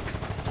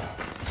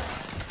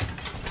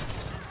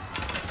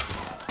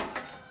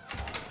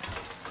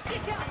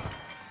 Get down!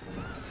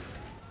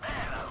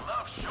 Man, I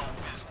love show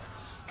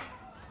business.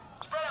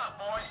 Spread out,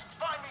 boys.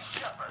 Find me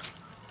Shepard.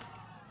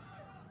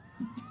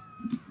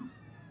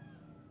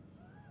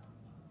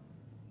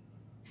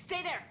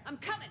 Stay there! I'm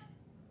coming!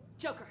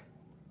 Joker!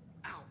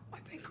 Ow, my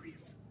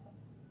pancreas.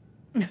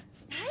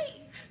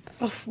 Hey!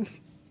 Oh.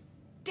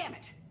 Damn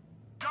it!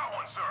 Got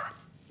one, sir.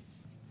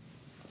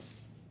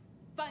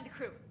 Find the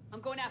crew.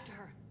 I'm going after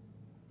her.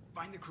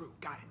 Find the crew.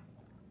 Got it.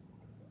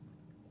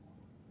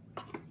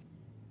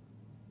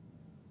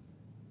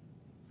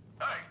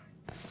 Hey.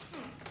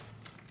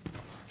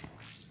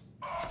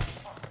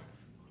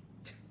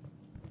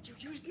 You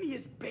used me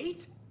as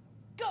bait?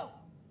 Go!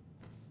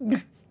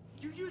 You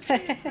used me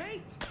as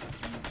bait?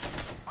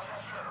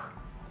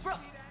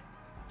 Brooks!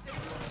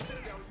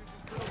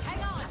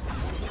 Hang on!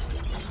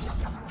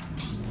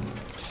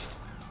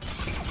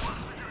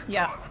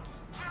 Yeah.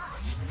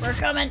 We're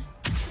coming.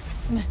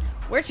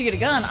 Where'd she get a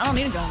gun? I don't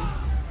need a gun.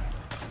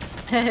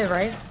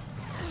 Right?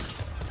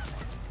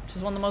 Which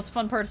is one of the most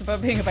fun parts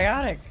about being a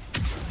biotic.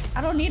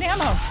 I don't need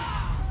ammo.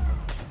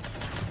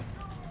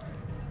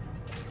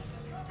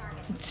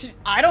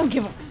 I don't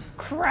give a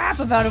crap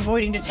about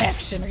avoiding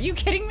detection. Are you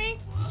kidding me?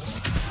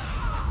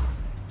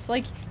 It's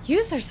like,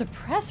 use their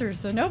suppressors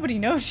so nobody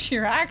knows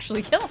you're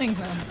actually killing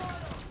them.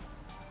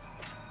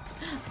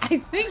 I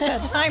think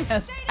that time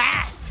has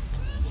passed.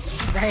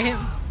 Right?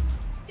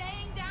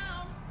 Staying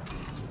down!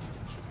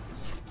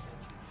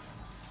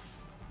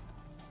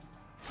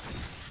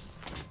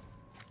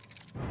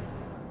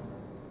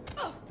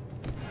 Oh.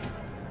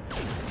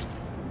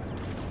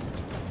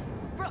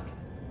 Brooks!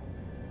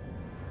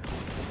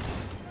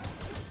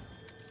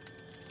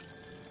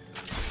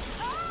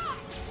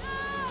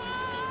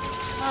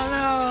 Oh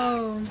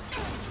no!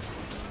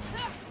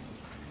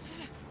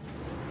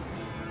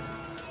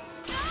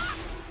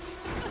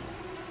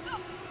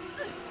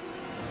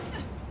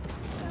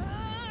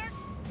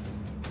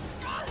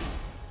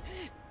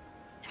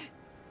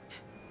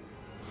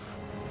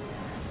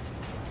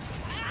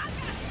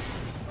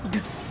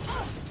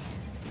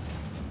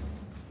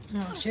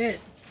 Oh shit.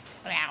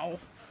 Ow.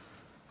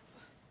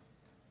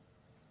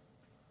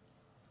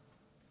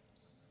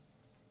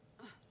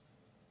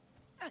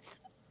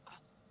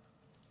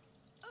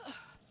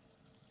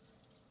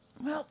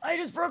 Well, I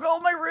just broke all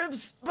my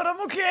ribs, but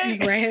I'm okay.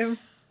 Right?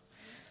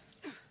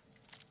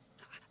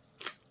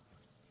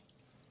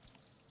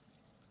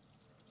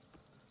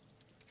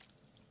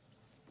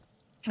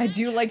 I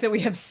do like that we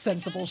have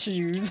sensible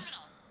shoes.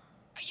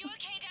 Are you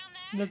okay down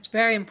there? That's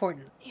very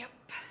important. Yep.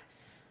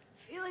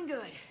 Feeling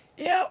good.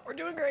 Yeah, we're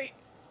doing great.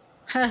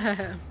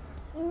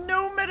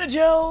 No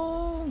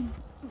metagel.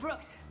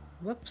 Brooks,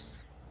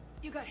 Whoops.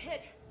 you got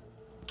hit.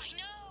 I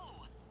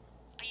know!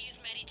 I used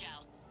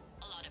Medigel.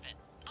 A lot of it.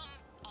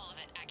 All of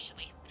it,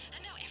 actually.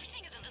 And now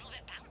everything is a little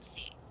bit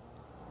bouncy.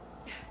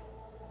 I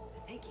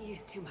think you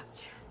used too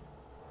much.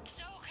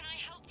 So, can I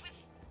help with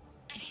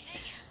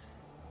anything?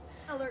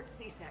 Alert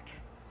CSEC.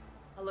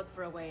 I'll look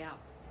for a way out.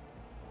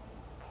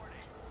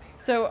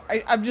 So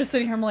I'm just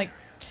sitting here. I'm like,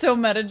 so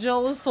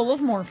metagel is full of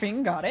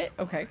morphine. Got it.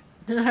 Okay.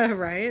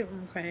 Right?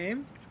 Okay.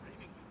 I'm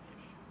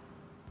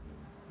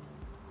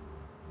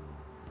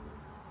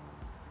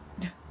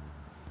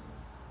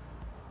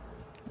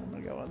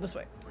gonna go this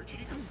way.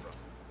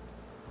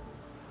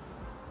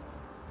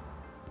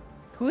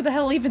 Who the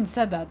hell even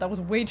said that? That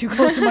was way too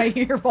close to my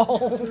ear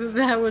balls.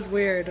 That was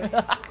weird.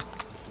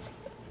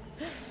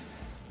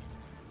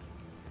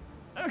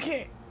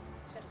 Okay.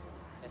 Citizen,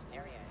 this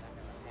area is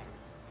under repair.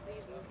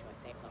 Please move to a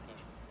safe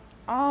location.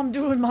 I'm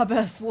doing my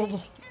best,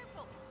 little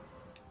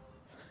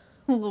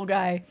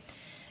guy.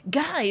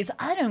 Guys,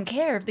 I don't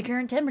care if the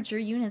current temperature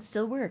units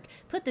still work.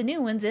 Put the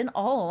new ones in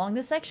all along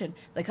this section.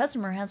 The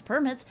customer has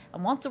permits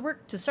and wants the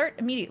work to start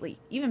immediately,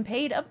 even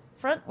paid up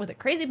front with a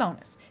crazy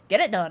bonus.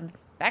 Get it done.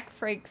 Back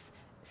Frakes,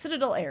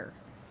 Citadel Air.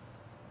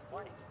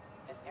 Warning,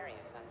 this area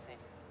is unsafe.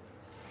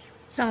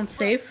 Sounds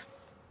safe.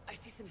 I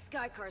see some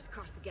sky cars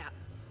across the gap.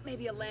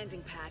 Maybe a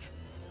landing pad.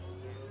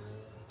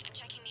 I'm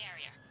checking the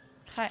area.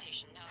 Hi.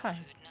 Transportation, no. Hi.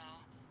 Food, no.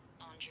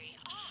 Laundry.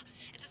 Ah!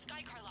 It's a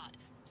sky car lot.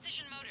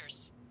 Cision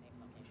Motors. Safe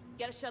location.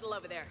 Get a shuttle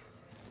over there.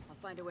 I'll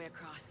find a way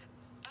across.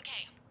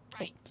 Okay, Oh,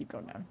 right. keep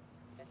going down.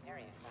 This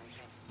area is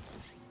unsafe.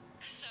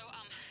 So,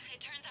 it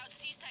turns out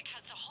CSEC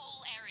has the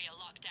whole area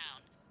locked down.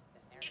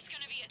 This area. It's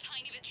gonna be a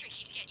tiny bit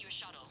tricky to get you a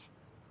shuttle.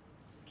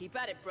 Keep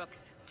at it,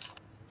 Brooks.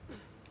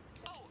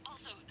 Oh,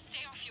 also,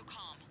 stay off your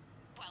comm.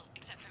 Well,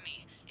 except for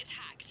me. It's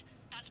hacked.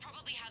 That's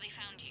probably how they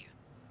found you.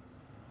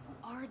 Who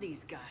are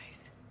these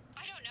guys?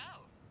 I don't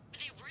know, but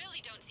they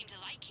really don't seem to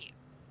like you.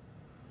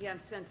 Yeah, I'm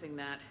sensing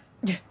that.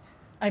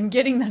 I'm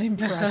getting that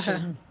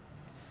impression.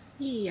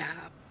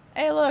 Yeah.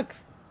 Hey, look.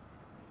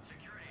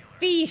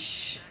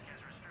 Fish.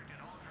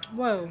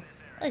 Whoa.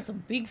 That's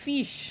some big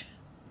fish.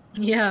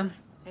 Yeah.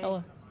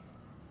 Hello.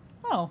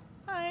 Oh,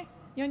 hi.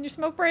 You on your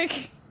smoke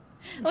break?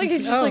 Like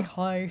he's just like,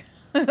 hi.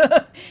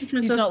 He's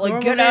Just not like,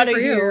 normal get day out of for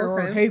you, here,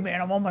 or okay. hey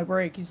man, I'm on my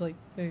break. He's like,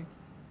 hey.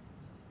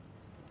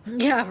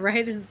 Yeah,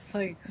 right? It's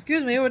like,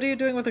 excuse me, what are you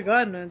doing with a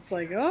gun? And it's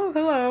like, oh,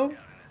 hello.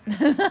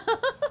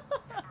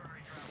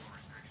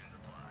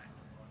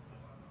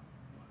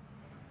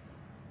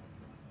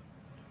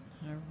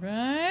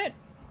 Alright.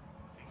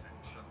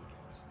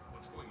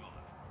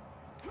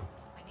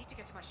 I need to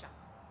get to my shop.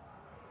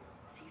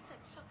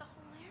 CSEC shut the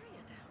whole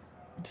area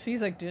down.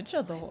 Seems like did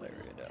shut the whole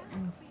area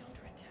down. We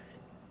under attack.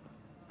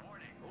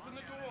 Warning,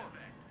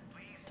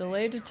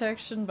 Delay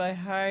detection by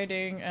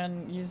hiding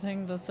and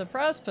using the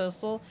suppressed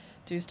pistol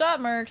to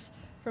stop mercs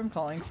from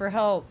calling for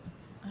help.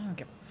 I don't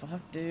give a fuck,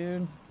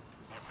 dude.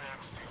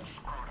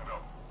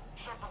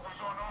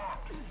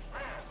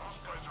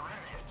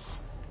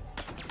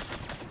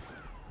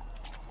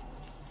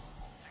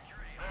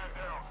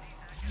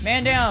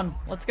 Man down.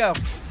 Let's go.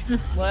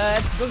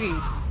 Let's boogie.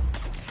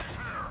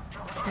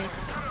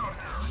 Nice.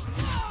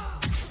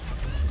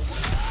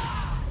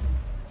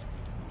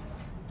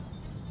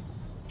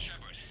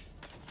 Shepard,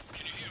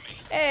 can you hear me?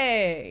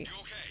 Hey. You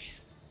okay?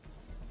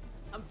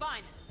 I'm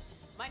fine.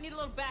 Might need a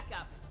little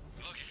backup.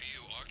 Lucky for you,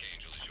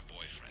 Archangel is your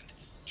boyfriend.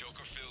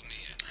 Joker filled me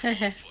in.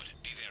 On foot.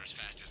 Be there as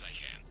fast as I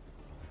can.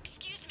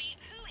 Excuse me,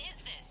 who is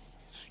this?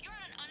 You're on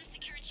an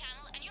unsecured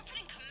channel and you're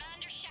putting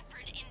Commander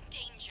Shepard in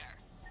danger.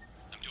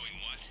 I'm doing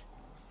what?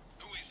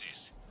 Who is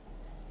this?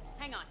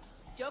 Hang on.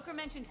 Joker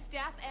mentioned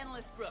staff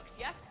analyst Brooks,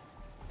 yes?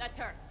 That's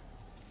her.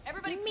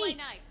 Everybody play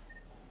nice.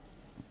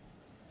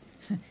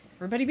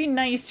 Everybody be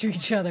nice to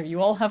each other.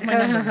 You all have my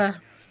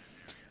number.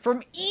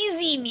 From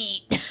Easy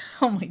Meat.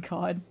 Oh my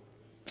god.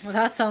 Well,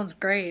 that sounds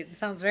great. It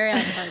sounds very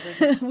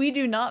appetizing. We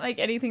do not make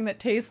anything that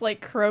tastes like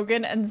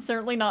Krogan, and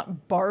certainly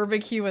not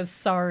barbecue as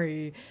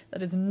sorry.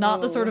 That is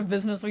not the sort of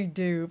business we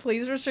do.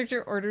 Please restrict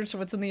your orders to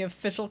what's in the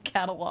official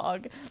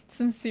catalog.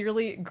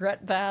 Sincerely,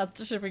 Gret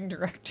Bast, Shipping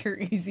Director,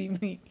 Easy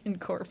Meat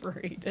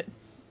Incorporated.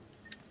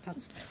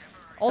 That's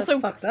Also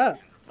fucked up.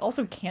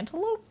 Also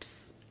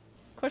cantaloupes?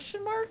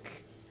 Question mark?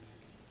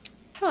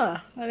 Huh.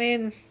 I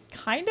mean,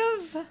 kind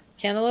of.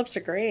 Cantaloupes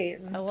are great.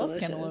 I love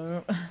Delicious.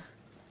 cantaloupe.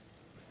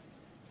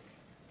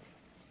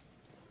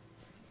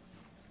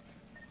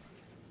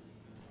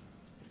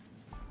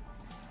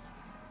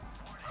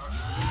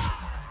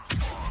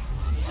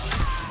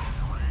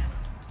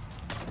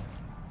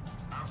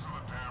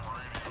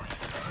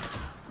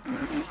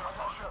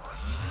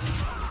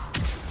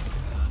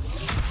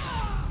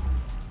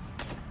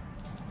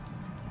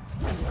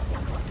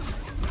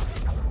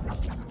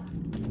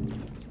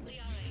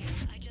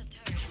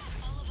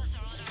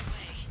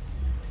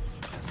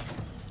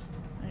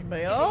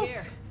 Anybody else?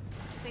 Here.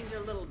 Things are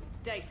a little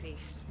dicey.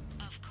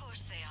 Of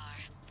course they are.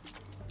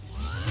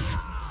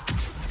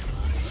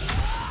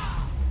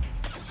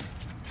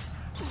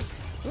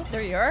 Oop,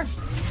 there you are.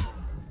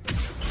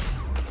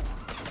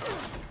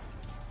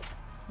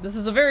 This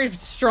is a very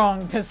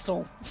strong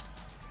pistol.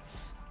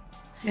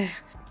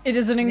 It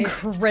is an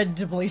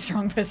incredibly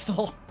strong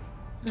pistol.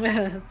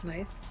 That's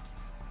nice.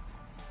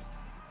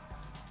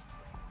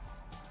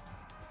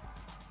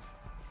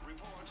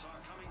 Reports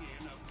are coming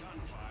in of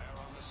gunfire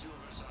on the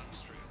Silver Sun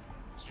Strip.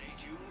 Stay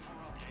tuned for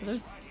updates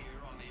There's- right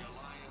here on the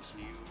Alliance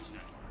News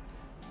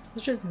Network.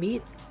 It's just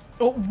meat.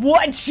 Oh,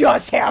 what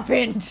just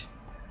happened?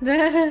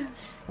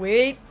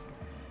 Wait.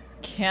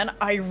 Can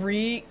I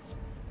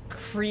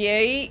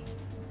recreate?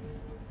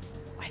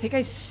 I think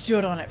I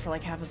stood on it for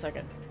like half a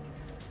second.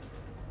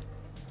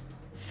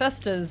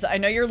 Festas, I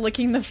know you're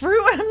licking the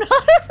fruit. I'm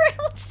not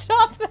around.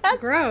 Stop that.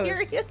 Gross.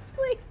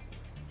 Seriously.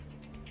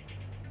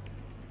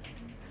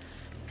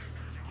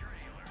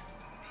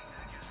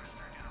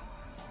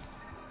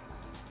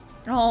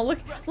 Oh, look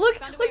at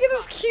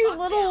this cute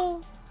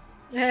little...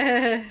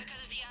 That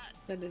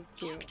is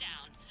cute.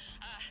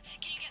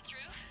 Can you get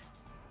through?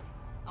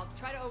 I'll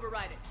try to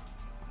override it.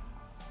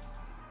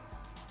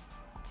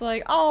 It's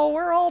like, oh,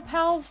 we're all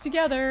pals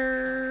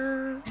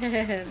together.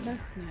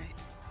 That's nice.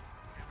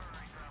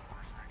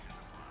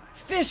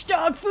 Fish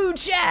Dog Food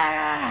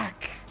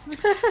Shack!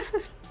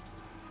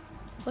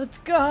 Let's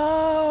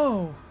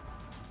go!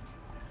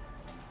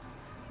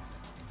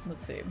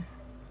 Let's see.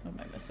 What am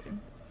I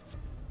missing?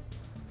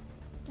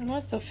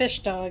 What's a fish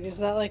dog? Is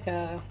that like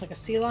a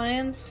sea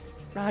lion?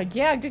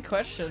 Yeah, good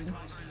question.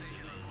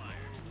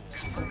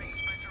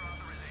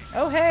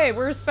 Oh hey,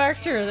 we're a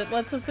Spectre that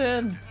lets us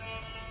in.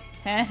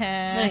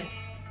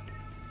 Nice.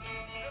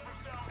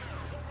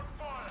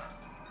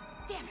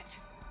 Damn it!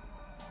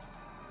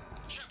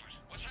 Shepard,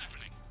 what's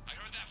happening? I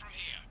heard that from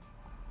here.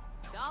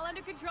 It's all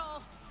under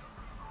control.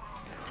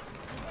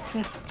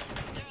 There are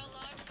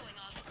alarms going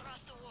off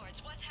across the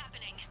wards. What's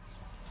happening?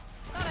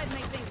 Thought I'd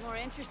make things more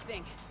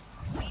interesting.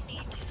 We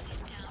need to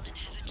sit down and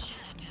have a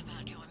chat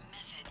about your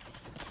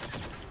methods.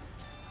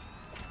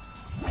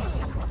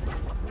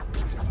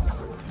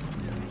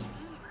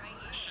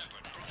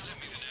 Shepard, send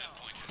me the nav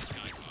point for the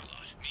Skycar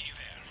lot. Meet you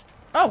there.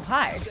 Oh,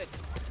 hi. Good.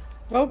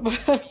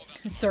 Oh,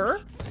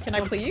 Sir, can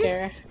I please?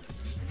 Scare.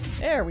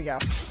 There we go.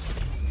 Not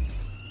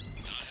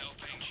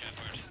helping,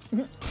 Shepard.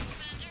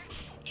 Commander,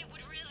 it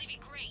would really be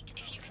great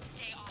if you could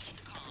stay off the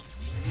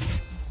comms.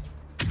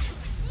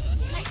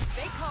 Hey,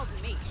 they called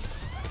me.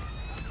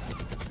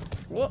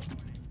 Whoop.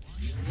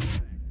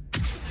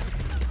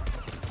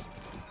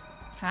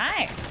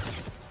 Hi.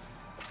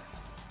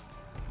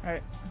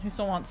 Alright, who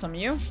still wants some?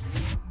 You?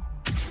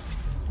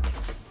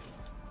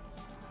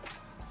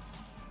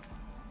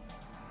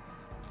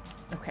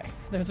 Okay,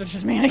 those are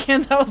just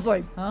mannequins. I was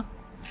like, huh?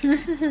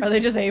 Are they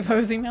just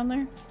A-posing down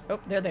there? Oh,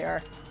 there they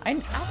are. I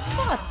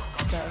thought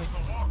so.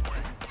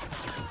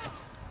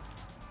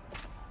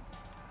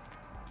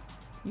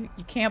 You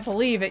can't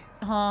believe it,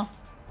 huh?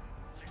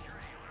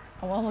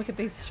 I want to look at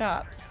these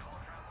shops.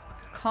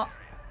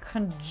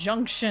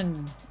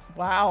 Conjunction.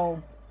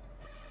 Wow.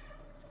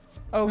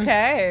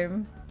 Okay.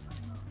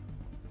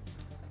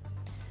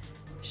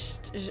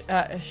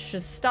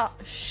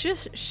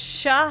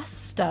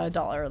 Shasta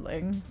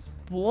darlings.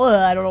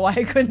 Blah, I don't know why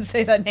I couldn't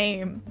say that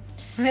name.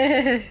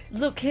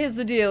 Look, here's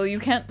the deal. You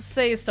can't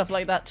say stuff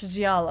like that to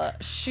Giala.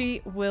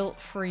 She will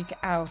freak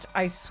out.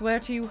 I swear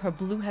to you, her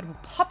blue head will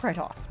pop right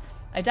off.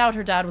 I doubt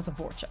her dad was a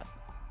Vorcha.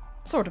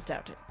 Sort of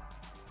doubt it.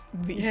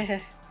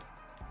 V.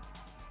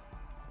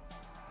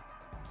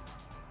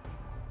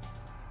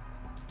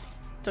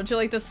 Don't you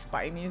like the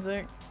spy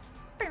music?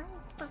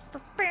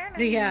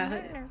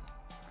 Yeah.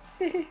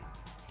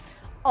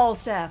 All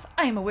staff,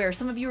 I am aware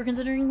some of you are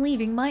considering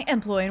leaving my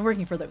employ and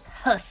working for those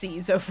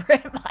hussies over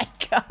at my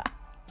god.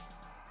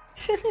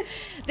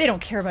 They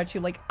don't care about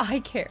you like I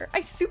care. I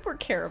super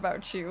care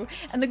about you.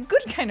 And the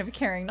good kind of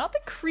caring, not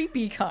the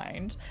creepy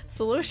kind.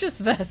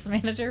 Salocious Vest,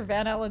 Manager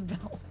Van Allen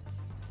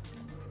Bells.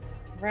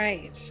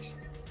 Right.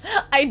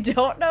 I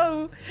don't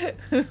know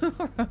who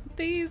wrote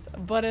these,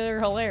 but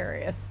they're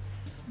hilarious.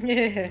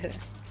 Yeah.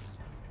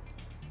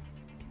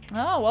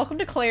 Oh, welcome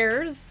to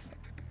Claire's.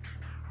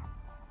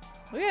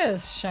 Look at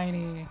this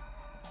shiny.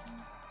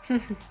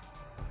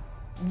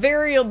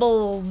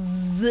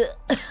 Variables.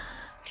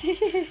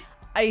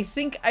 I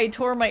think I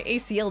tore my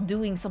ACL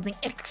doing something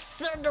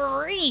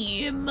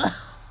extreme.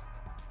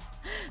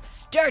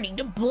 Starting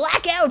to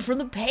black out from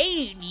the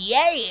pain.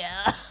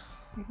 Yeah.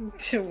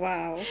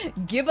 Wow.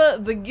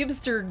 Gibba the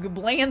Gibster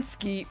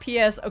Gablansky.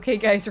 P.S. Okay,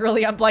 guys,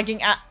 really, I'm blanking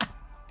out.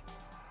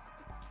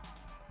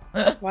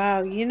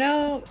 Wow, you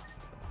know,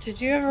 did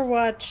you ever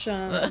watch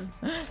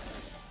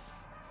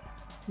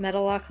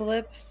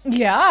Metalocalypse?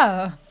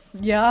 Yeah.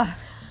 Yeah.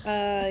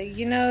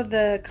 You know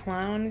the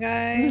clown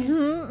guy?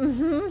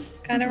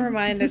 Kind of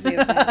reminded me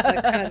of that,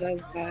 like, kind of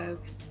those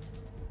vibes.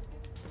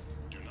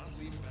 Do not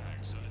leave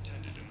bags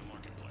unattended in the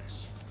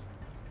marketplace.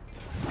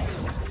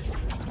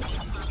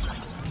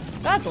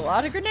 That's a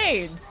lot of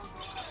grenades.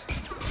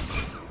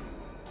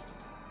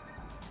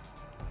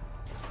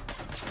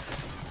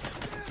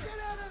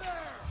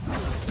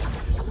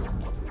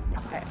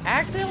 I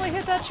accidentally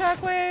hit that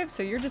shockwave,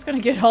 so you're just gonna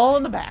get all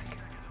in the back.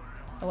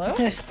 Hello?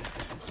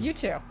 You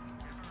too.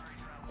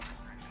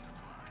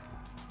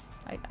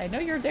 I know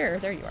you're there.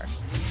 There you are.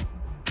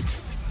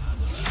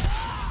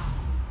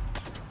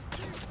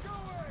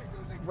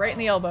 Right in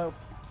the elbow.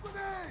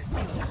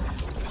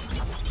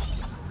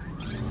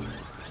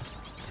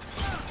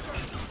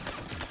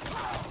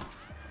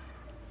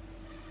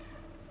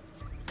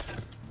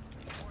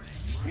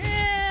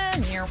 Yeah,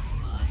 near.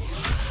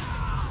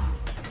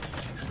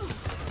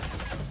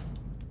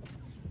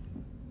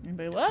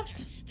 Anybody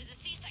left? There's a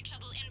C-Sec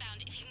shuttle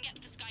inbound if you can get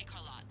to the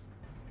Skycar lot.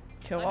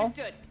 Cool.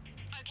 Understood.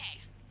 Okay.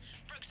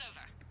 Brooks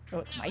over. Oh,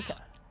 it's No, Micah.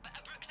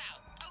 Brooks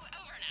out. Oh,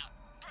 over and out.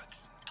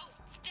 Brooks. Oh,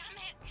 damn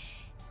it.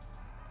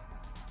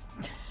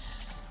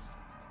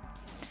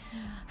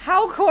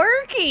 How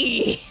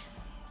quirky!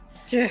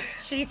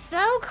 She's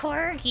so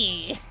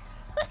quirky.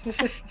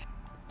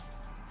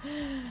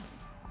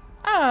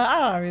 I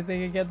don't have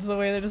anything against the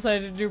way they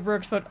decided to do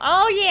Brooks, but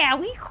oh yeah,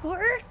 we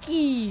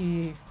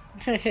quirky.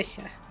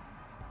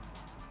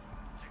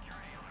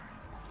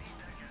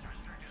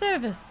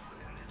 Service.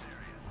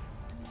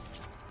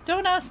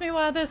 Don't ask me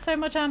why there's so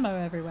much ammo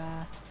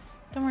everywhere.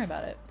 Don't worry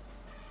about it.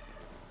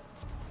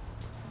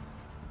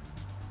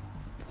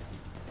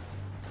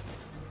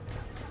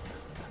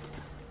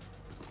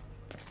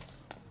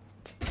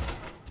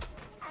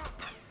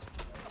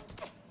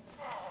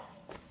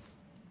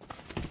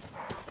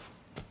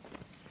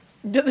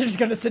 They're just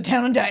gonna sit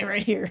down and die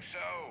right here. So,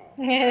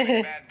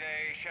 bad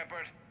day,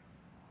 Shepard?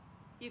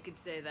 You could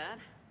say that.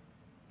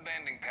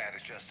 Landing pad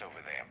is just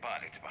over there,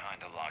 but it's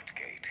behind a locked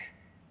gate.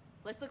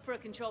 Let's look for a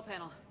control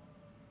panel.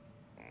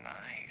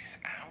 Nice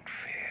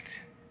outfit.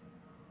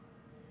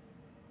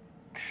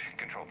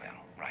 Control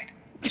panel, right?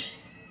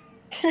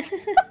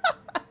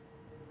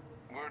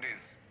 Word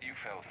is you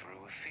fell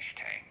through a fish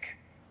tank.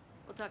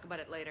 We'll talk about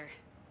it later.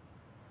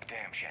 A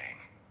damn shame.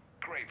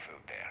 Great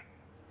food there.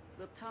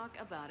 We'll talk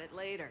about it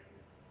later.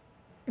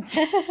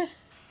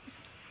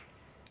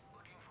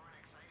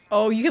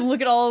 Oh, you can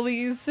look at all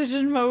these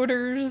Cision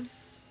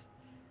motors.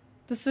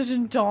 The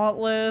Cision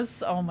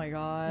Dauntless. Oh my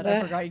god,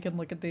 I forgot you can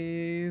look at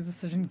these. The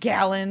Cision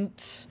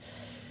Gallant.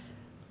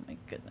 Oh my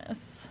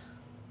goodness.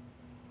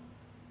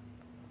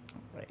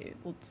 Alright,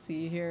 let's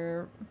see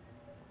here.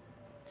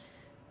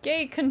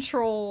 Gate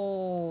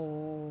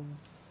controls.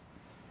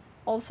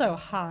 Also,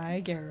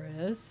 hi,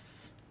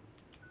 Garrus.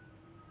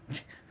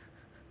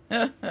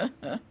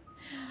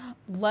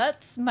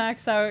 Let's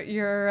max out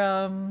your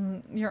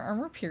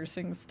armor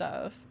piercing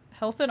stuff.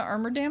 Health and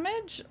armor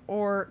damage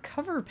or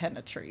cover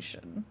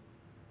penetration.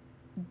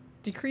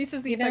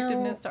 Decreases the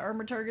effectiveness to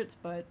armor targets,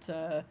 but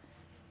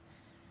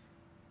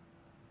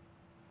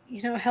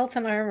you know, health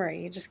and armor,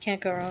 you just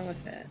can't go wrong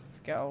with it. Let's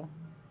go.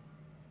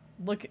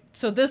 Look,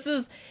 so this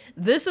is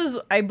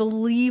I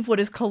believe what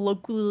is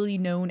colloquially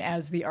known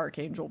as the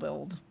Archangel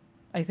build.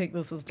 I think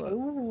this is the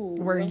Ooh.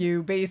 where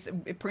you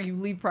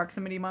leave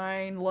proximity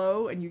mine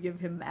low and you give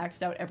him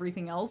maxed out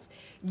everything else.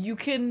 You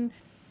can.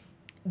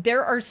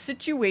 There are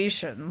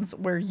situations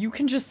where you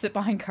can just sit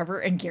behind cover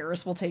and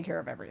Garrus will take care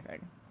of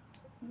everything.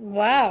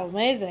 Wow,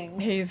 amazing.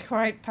 He's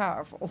quite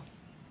powerful.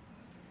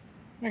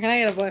 Where can I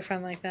get a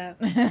boyfriend like that?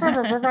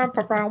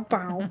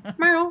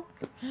 Meow.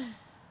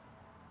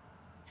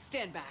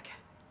 Stand back.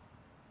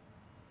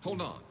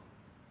 Hold on.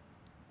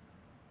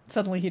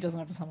 Suddenly he doesn't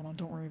have his helmet on.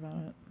 Don't worry about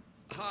it.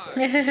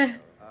 Hi.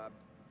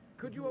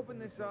 Could you open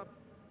this up?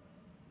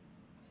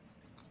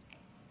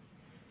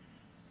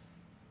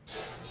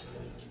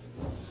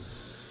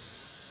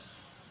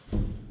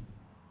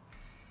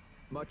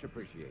 Much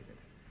appreciated.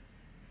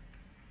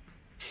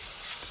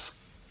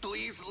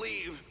 Please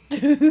leave.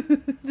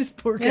 This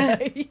poor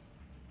guy.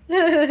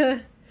 Well,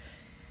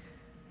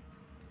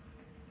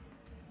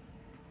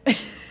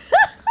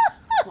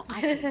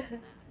 I can.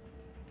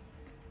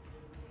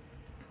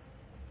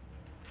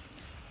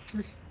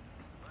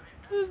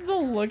 Just the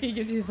look he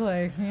gives you, he's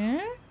like,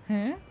 huh?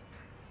 Huh?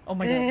 Oh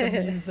my god,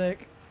 the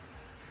music.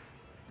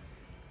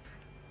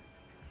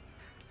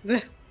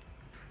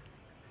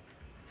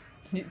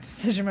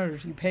 Precision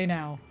Motors, you pay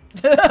now.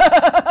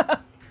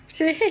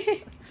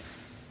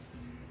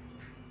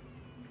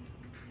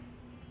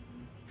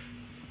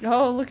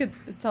 Oh, look at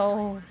it's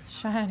all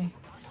shiny.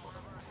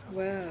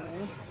 Wow.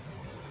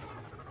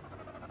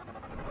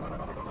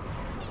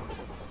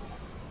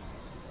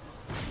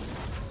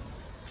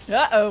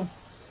 Uh-oh.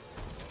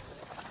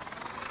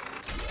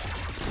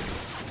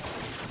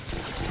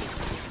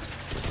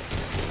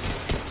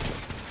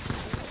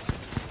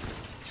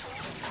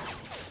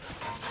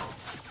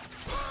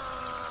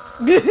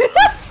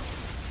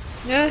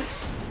 Yeah.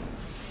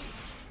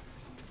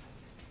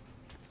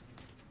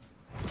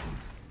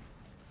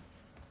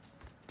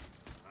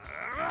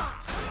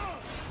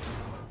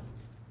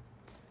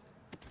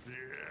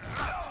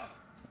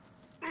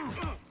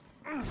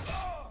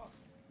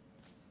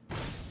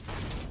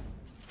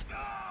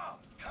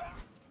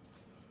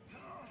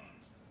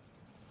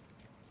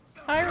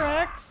 Hi,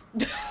 Rex.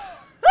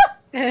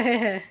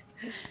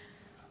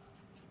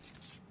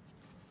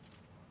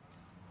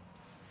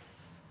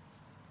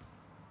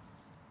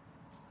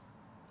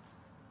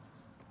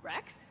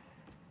 Rex?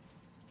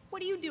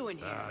 What are you doing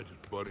here?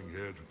 Just butting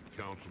heads with the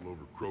council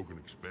over Krogan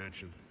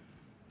expansion.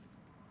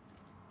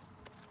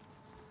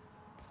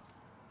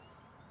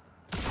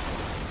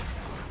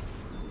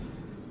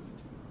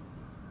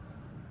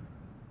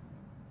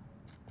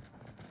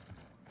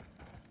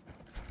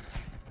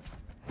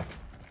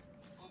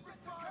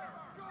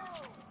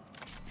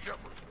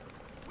 Shepard,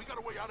 we got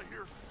a way out of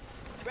here?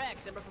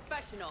 Rex, I'm a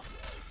professional.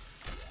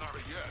 Not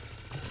yet.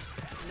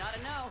 Not a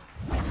no.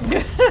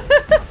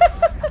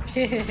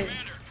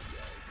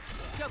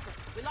 Joker,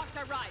 we lost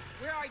our ride.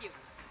 Where are you?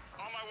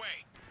 On my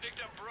way.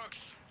 Picked up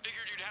Brooks.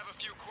 Figured you'd have a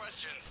few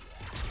questions.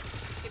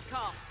 Good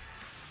call.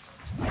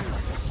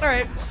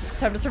 Alright,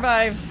 time to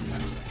survive.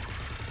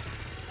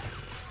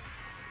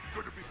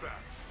 Good to be back.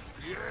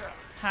 Yeah.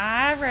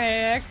 Hi,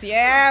 Rex.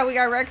 Yeah, we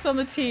got Rex on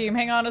the team.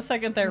 Hang on a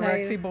second there,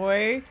 Nice. Rexy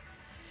boy.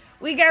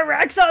 We got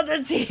Rex on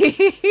the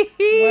team.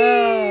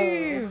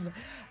 Whoa.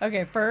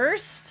 Okay,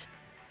 first,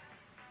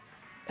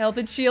 health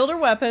and shield or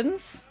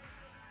weapons.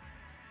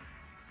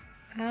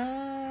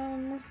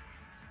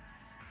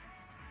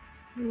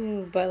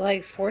 Ooh, but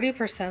like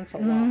 40%'s a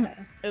lot.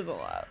 Is a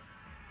lot.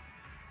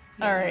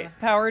 Yeah. All right,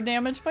 power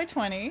damage by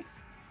 20.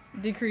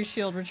 Decrease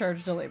shield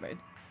recharge delay by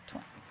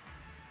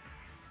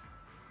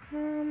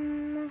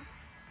 20.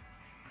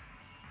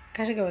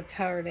 Gotta go with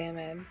power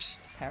damage.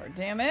 Power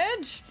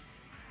damage.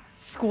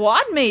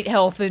 Squad mate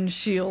health and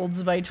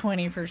shields by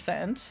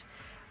 20%.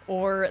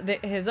 Or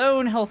his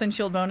own health and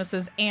shield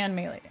bonuses and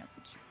melee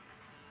damage.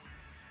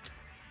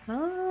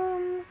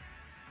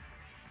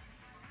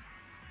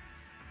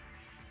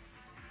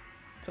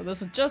 So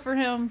this is just for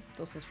him.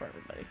 This is for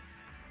everybody.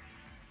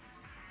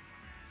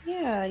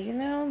 Yeah, you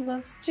know,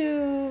 let's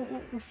do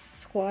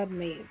squad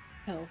mate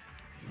health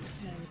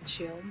and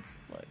shields.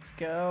 Let's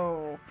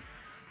go.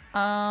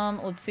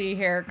 Let's see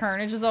here.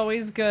 Carnage is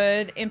always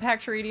good.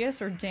 Impact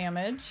radius or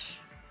damage.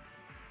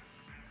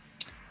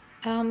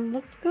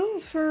 Let's go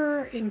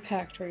for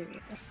impact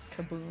radius.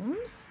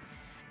 Kabooms.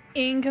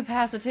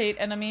 Incapacitate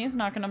enemies,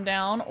 knocking them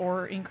down,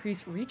 or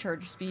increase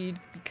recharge speed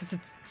because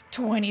it's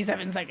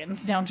 27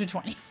 seconds down to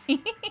 20.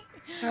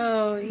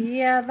 Oh,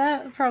 yeah,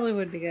 that probably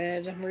would be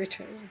good.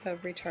 The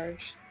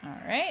recharge. All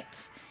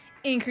right.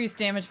 Increase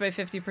damage by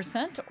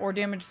 50% or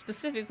damage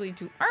specifically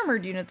to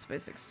armored units by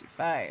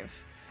 65.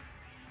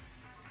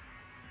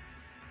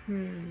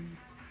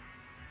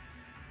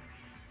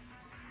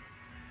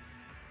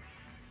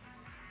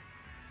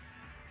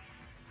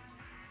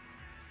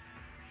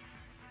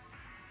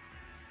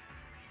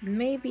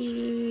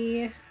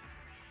 Maybe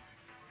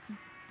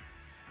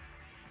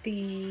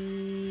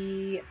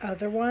the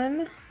other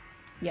one?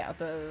 Yeah,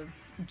 the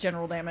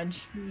general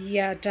damage.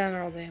 Yeah,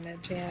 general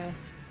damage, yeah.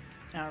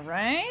 All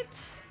right.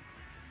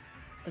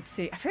 let's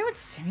see. I forget what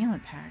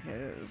stimulant pack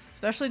is.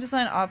 Specially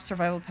designed op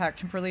survival pack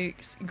temporarily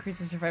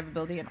increases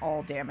survivability and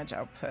all damage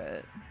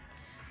output.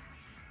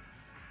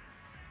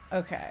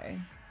 Okay.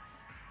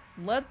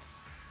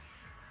 Let's...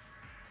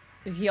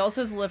 He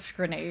also has lift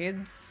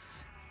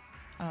grenades.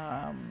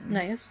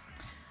 Nice.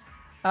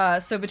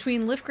 So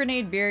between lift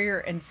grenade, barrier,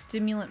 and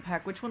stimulant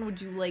pack, which one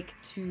would you like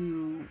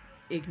to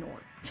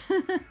ignore?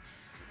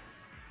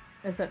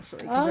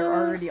 Essentially, because they're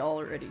already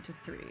all ready to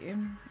 3.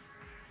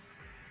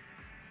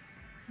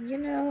 You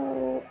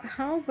know,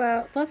 how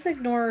about let's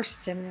ignore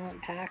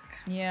stimulant pack.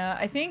 Yeah,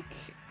 I think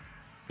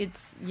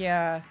it's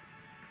yeah,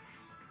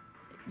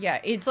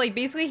 it's like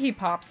basically he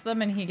pops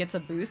them and he gets a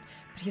boost,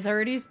 but he's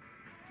already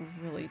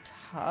really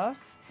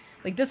tough.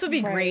 Like this would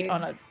be great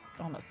on a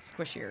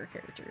squishier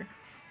character.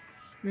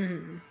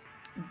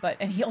 But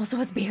and he also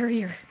has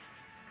barrier.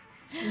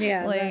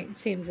 Yeah, like, that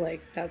seems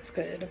like that's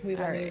good. We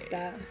want to use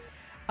that.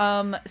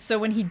 So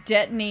when he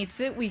detonates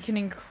it, we can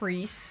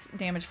increase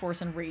damage,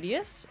 force, and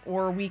radius,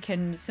 or we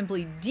can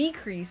simply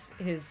decrease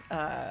his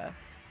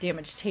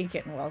damage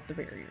taken while the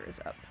barrier is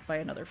up by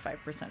another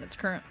 5%. It's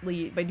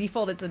currently, by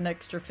default, it's an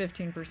extra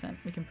 15%.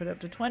 We can put it up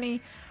to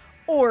 20,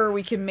 or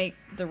we can make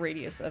the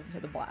radius of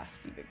the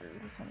blast be bigger,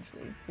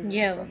 essentially.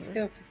 Yeah, let's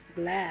go for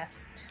the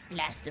blast.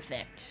 Blast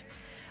effect.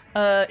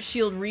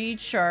 Shield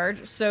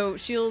recharge. So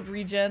shield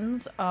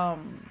regens,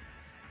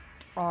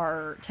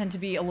 tend to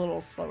be a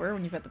little slower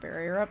when you put the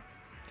barrier up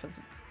because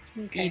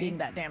it's eating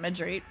that damage,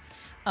 right?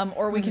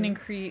 Or we can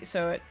increase,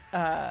 so it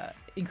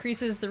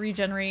increases the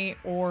regen rate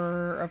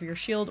of your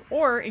shield,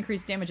 or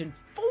increase damage and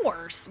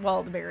force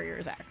while the barrier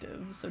is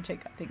active. So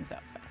take things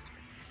out faster.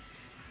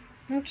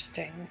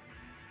 Interesting.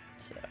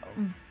 So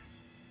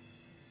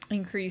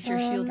increase your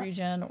shield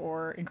regen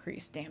or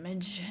increase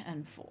damage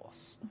and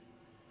force.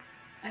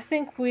 I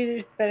think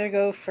we better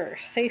go for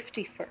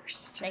safety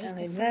first. And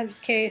in that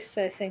case,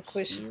 I think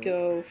we should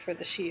go for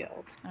the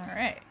shield. All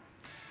right.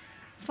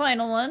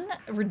 Final one,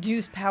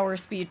 reduce power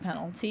speed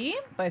penalty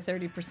by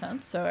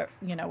 30%. So,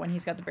 you know, when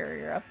he's got the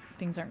barrier up,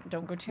 things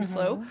don't go too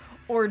slow.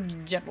 Or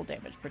general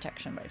damage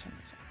protection by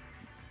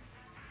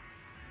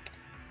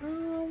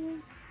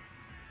 10%.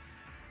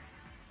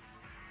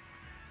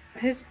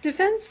 His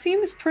defense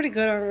seems pretty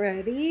good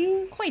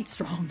already. Quite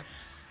strong.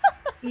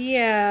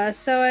 Yeah,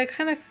 so I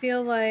kind of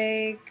feel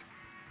like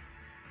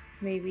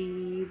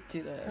maybe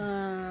do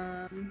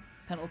the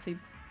penalty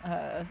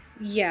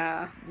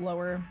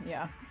lower.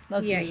 Yeah,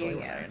 that's usually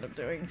what I end up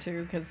doing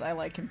too, because I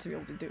like him to be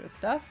able to do his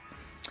stuff.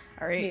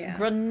 All right,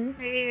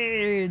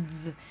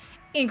 grenades,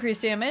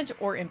 increase damage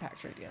or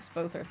impact radius.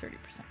 Both are 30%.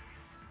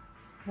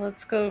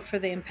 Let's go for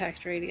the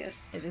impact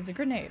radius. It is a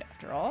grenade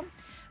after all.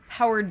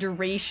 Power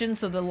duration,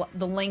 so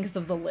the length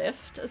of the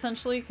lift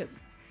essentially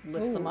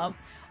lifts them up,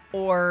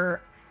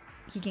 or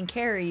he can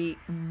carry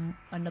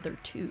another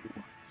 2.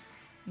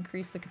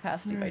 Increase the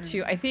capacity by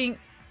 2. I think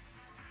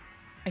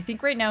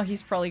right now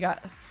he's probably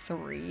got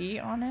 3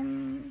 on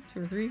him.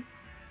 2 or 3.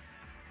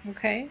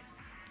 Okay.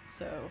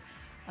 So,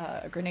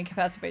 grenade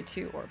capacity by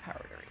 2 or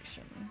power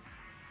duration.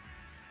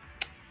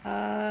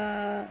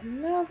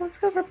 No, let's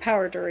go for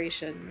power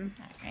duration.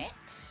 Alright.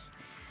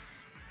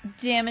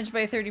 Damage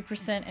by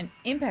 30% and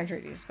impact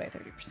radius by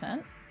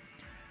 30%.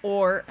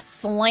 Or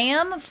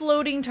slam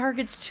floating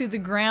targets to the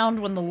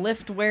ground when the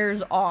lift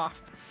wears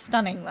off,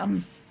 stunning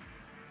them.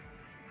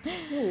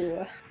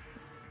 Ooh.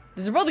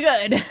 These are both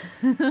good.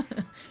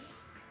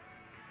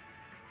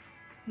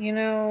 You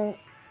know,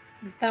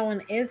 that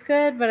one is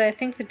good, but I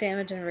think the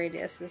damage and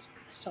radius is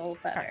still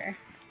better.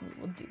 Right.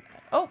 We'll do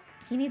that. Oh,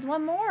 he needs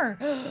one more.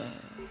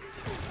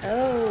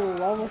 Oh,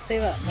 well, we'll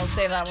save up. We'll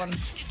save that one. Did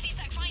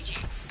C-Sec find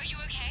you? Are you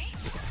okay?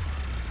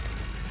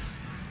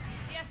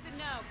 Yes and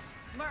no.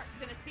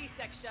 Merc's in a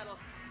C-Sec shuttle.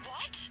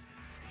 What?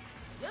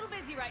 Little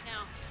busy right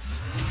now.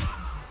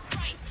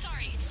 Right,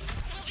 sorry.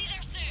 We'll be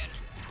there soon.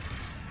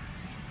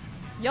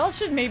 Y'all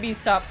should maybe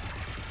stop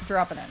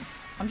dropping in.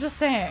 I'm just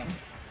saying.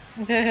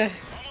 Almost there,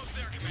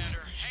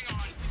 Commander. Hang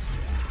on.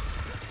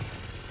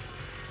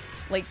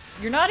 Like,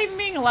 you're not even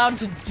being allowed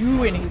to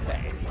do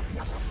anything.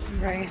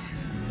 Right.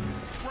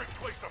 Great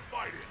place to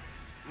fight it.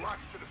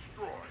 Lots to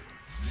destroy.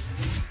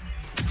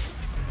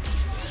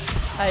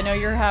 I know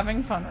you're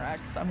having fun,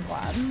 Rex. I'm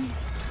glad.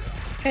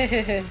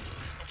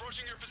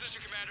 Approaching your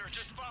position, Commander.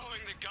 Just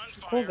following the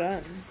gunfire. Cool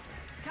gun.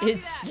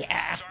 It's,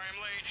 yeah. Sorry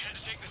I'm late. Had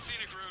to take the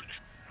scenic route.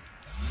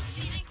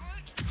 Scenic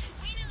route?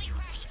 We nearly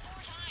crashed 4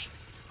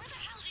 times. Where the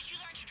hell did you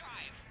learn to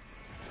drive?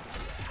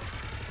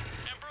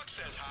 And Brooks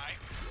says hi.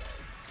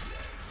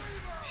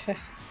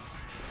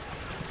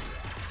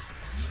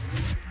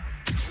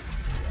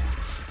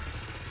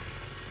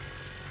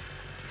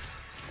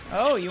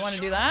 Oh, you want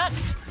to do that?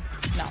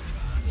 No.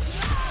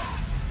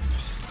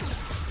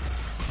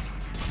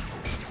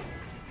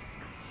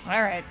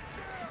 All right.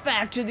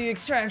 Back to the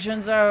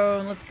extraction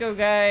zone. Let's go,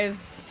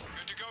 guys.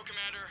 Good to go,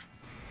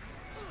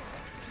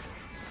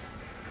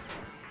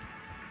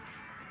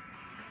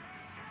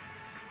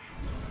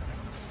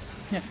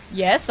 Commander.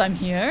 Yes, I'm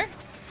here.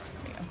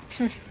 There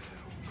we go.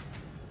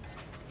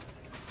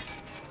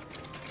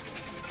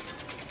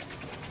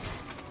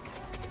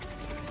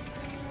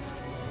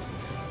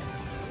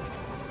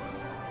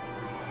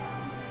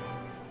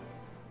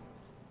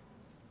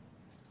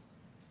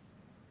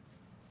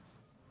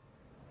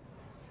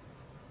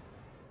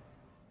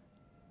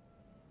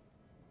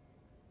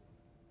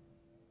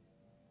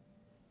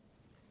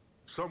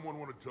 Someone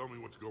want to tell me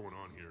what's going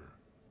on here?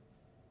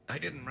 I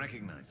didn't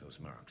recognize those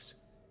mercs.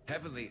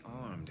 Heavily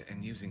armed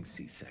and using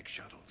C-Sec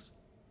shuttles.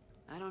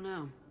 I don't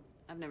know.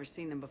 I've never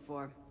seen them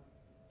before.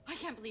 I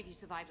can't believe you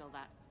survived all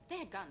that. They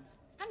had guns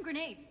and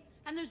grenades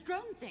and those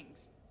drone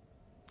things.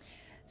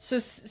 So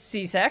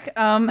C-Sec,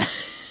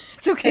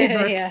 it's okay,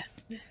 Brooks. Yeah.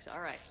 It's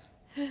all right.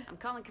 I'm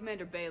calling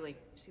Commander Bailey.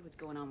 See what's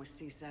going on with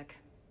C-Sec.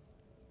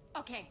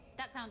 Okay,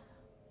 that sounds...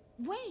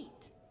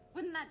 Wait!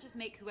 Wouldn't that just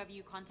make whoever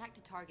you contact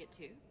a target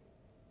too?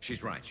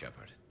 She's right,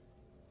 Shepard.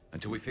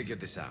 Until we figure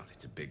this out,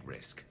 it's a big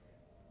risk.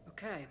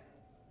 Okay.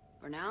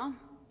 For now,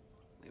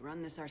 we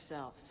run this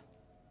ourselves.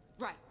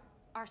 Right.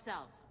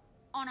 Ourselves.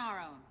 On our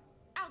own.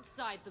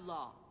 Outside the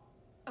law.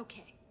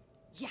 Okay.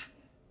 Yeah.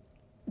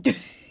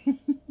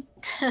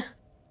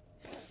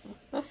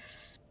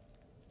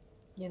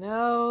 You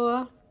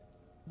know,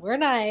 we're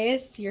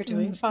nice. You're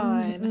doing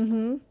fine.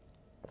 Mm-hmm.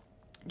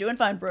 Doing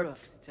fine,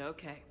 Brooks. It's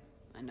okay.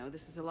 I know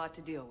this is a lot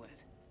to deal with.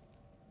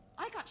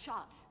 I got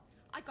shot.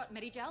 I got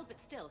Medigel, but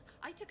still,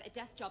 I took a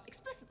desk job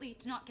explicitly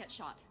to not get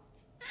shot.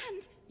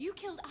 And you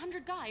killed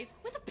 100 guys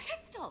with a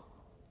pistol!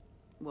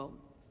 Well,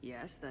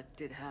 yes, that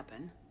did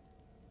happen.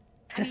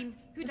 I mean,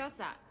 who does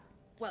that?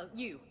 Well,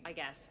 you, I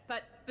guess.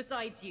 But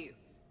besides you.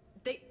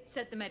 They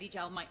said the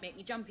Medigel might make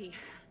me jumpy.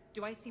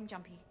 Do I seem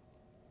jumpy?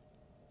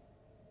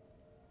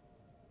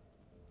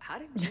 How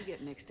did you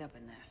get mixed up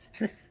in this?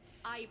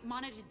 I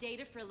monitored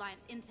data for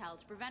Alliance intel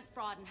to prevent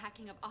fraud and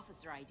hacking of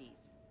officer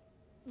IDs.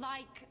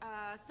 Like,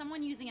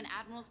 someone using an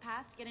Admiral's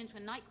pass to get into a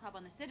nightclub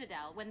on the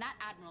Citadel when that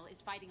Admiral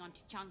is fighting on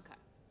Tuchanka.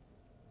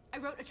 I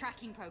wrote a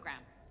tracking program.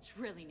 It's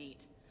really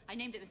neat. I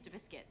named it Mr.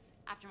 Biscuits,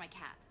 after my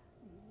cat.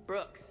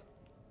 Brooks.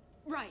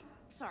 Right,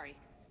 sorry.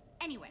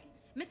 Anyway,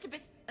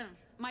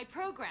 my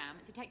program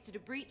detected a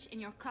breach in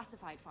your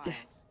classified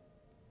files.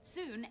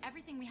 Soon,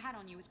 everything we had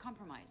on you was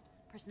compromised.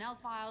 Personnel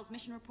files,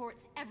 mission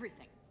reports,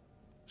 everything.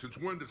 Since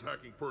when does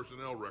hacking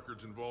personnel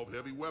records involve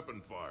heavy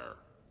weapon fire?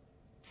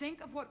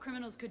 Think of what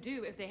criminals could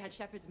do if they had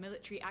Shepard's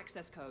military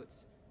access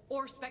codes.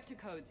 Or Spectre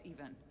codes,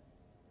 even.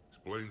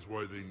 Explains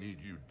why they need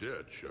you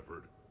dead,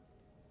 Shepard.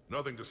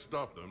 Nothing to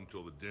stop them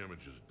till the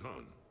damage is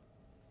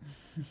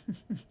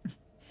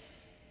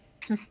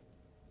done.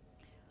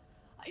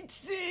 I'd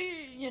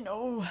say, you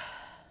know...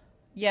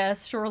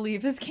 Yes, shore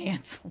leave is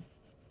canceled.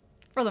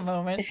 For the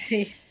moment.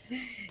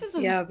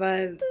 Yeah,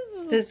 but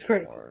this is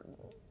critical.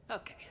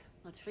 Okay,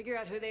 let's figure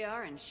out who they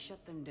are and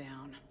shut them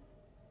down.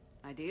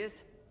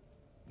 Ideas?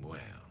 Well,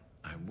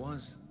 I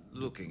was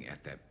looking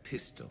at that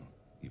pistol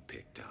you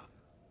picked up.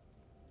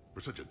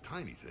 For such a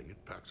tiny thing,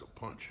 it packs a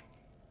punch.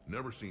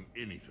 Never seen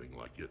anything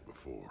like it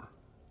before.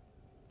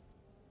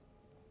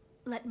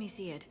 Let me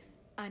see it.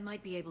 I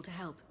might be able to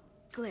help.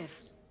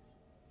 Glyph.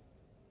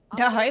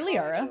 Yeah, hi,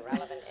 Liara.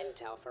 Relevant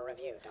intel for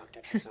review,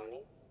 Dr. Tassoni.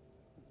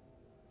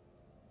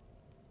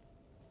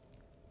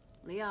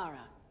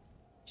 Liara.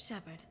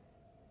 Shepard,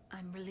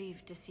 I'm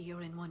relieved to see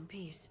you're in one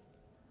piece.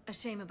 A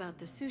shame about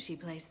the sushi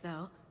place,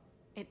 though.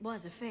 It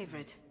was a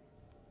favorite.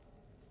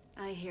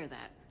 I hear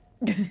that.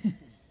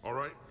 All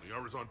right,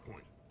 Liara's on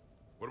point.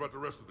 What about the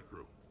rest of the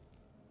crew?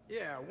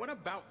 Yeah, what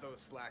about those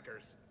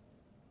slackers?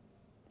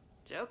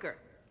 Joker,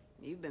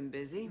 you've been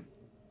busy.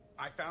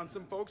 I found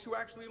some folks who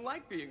actually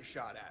like being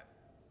shot at.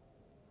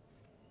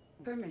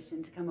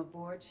 Permission to come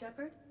aboard,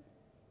 Shepard?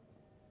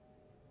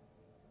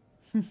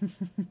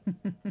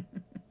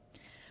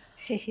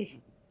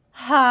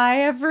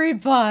 Hi,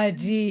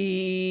 everybody.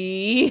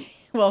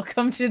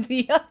 Welcome to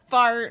the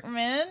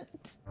apartment.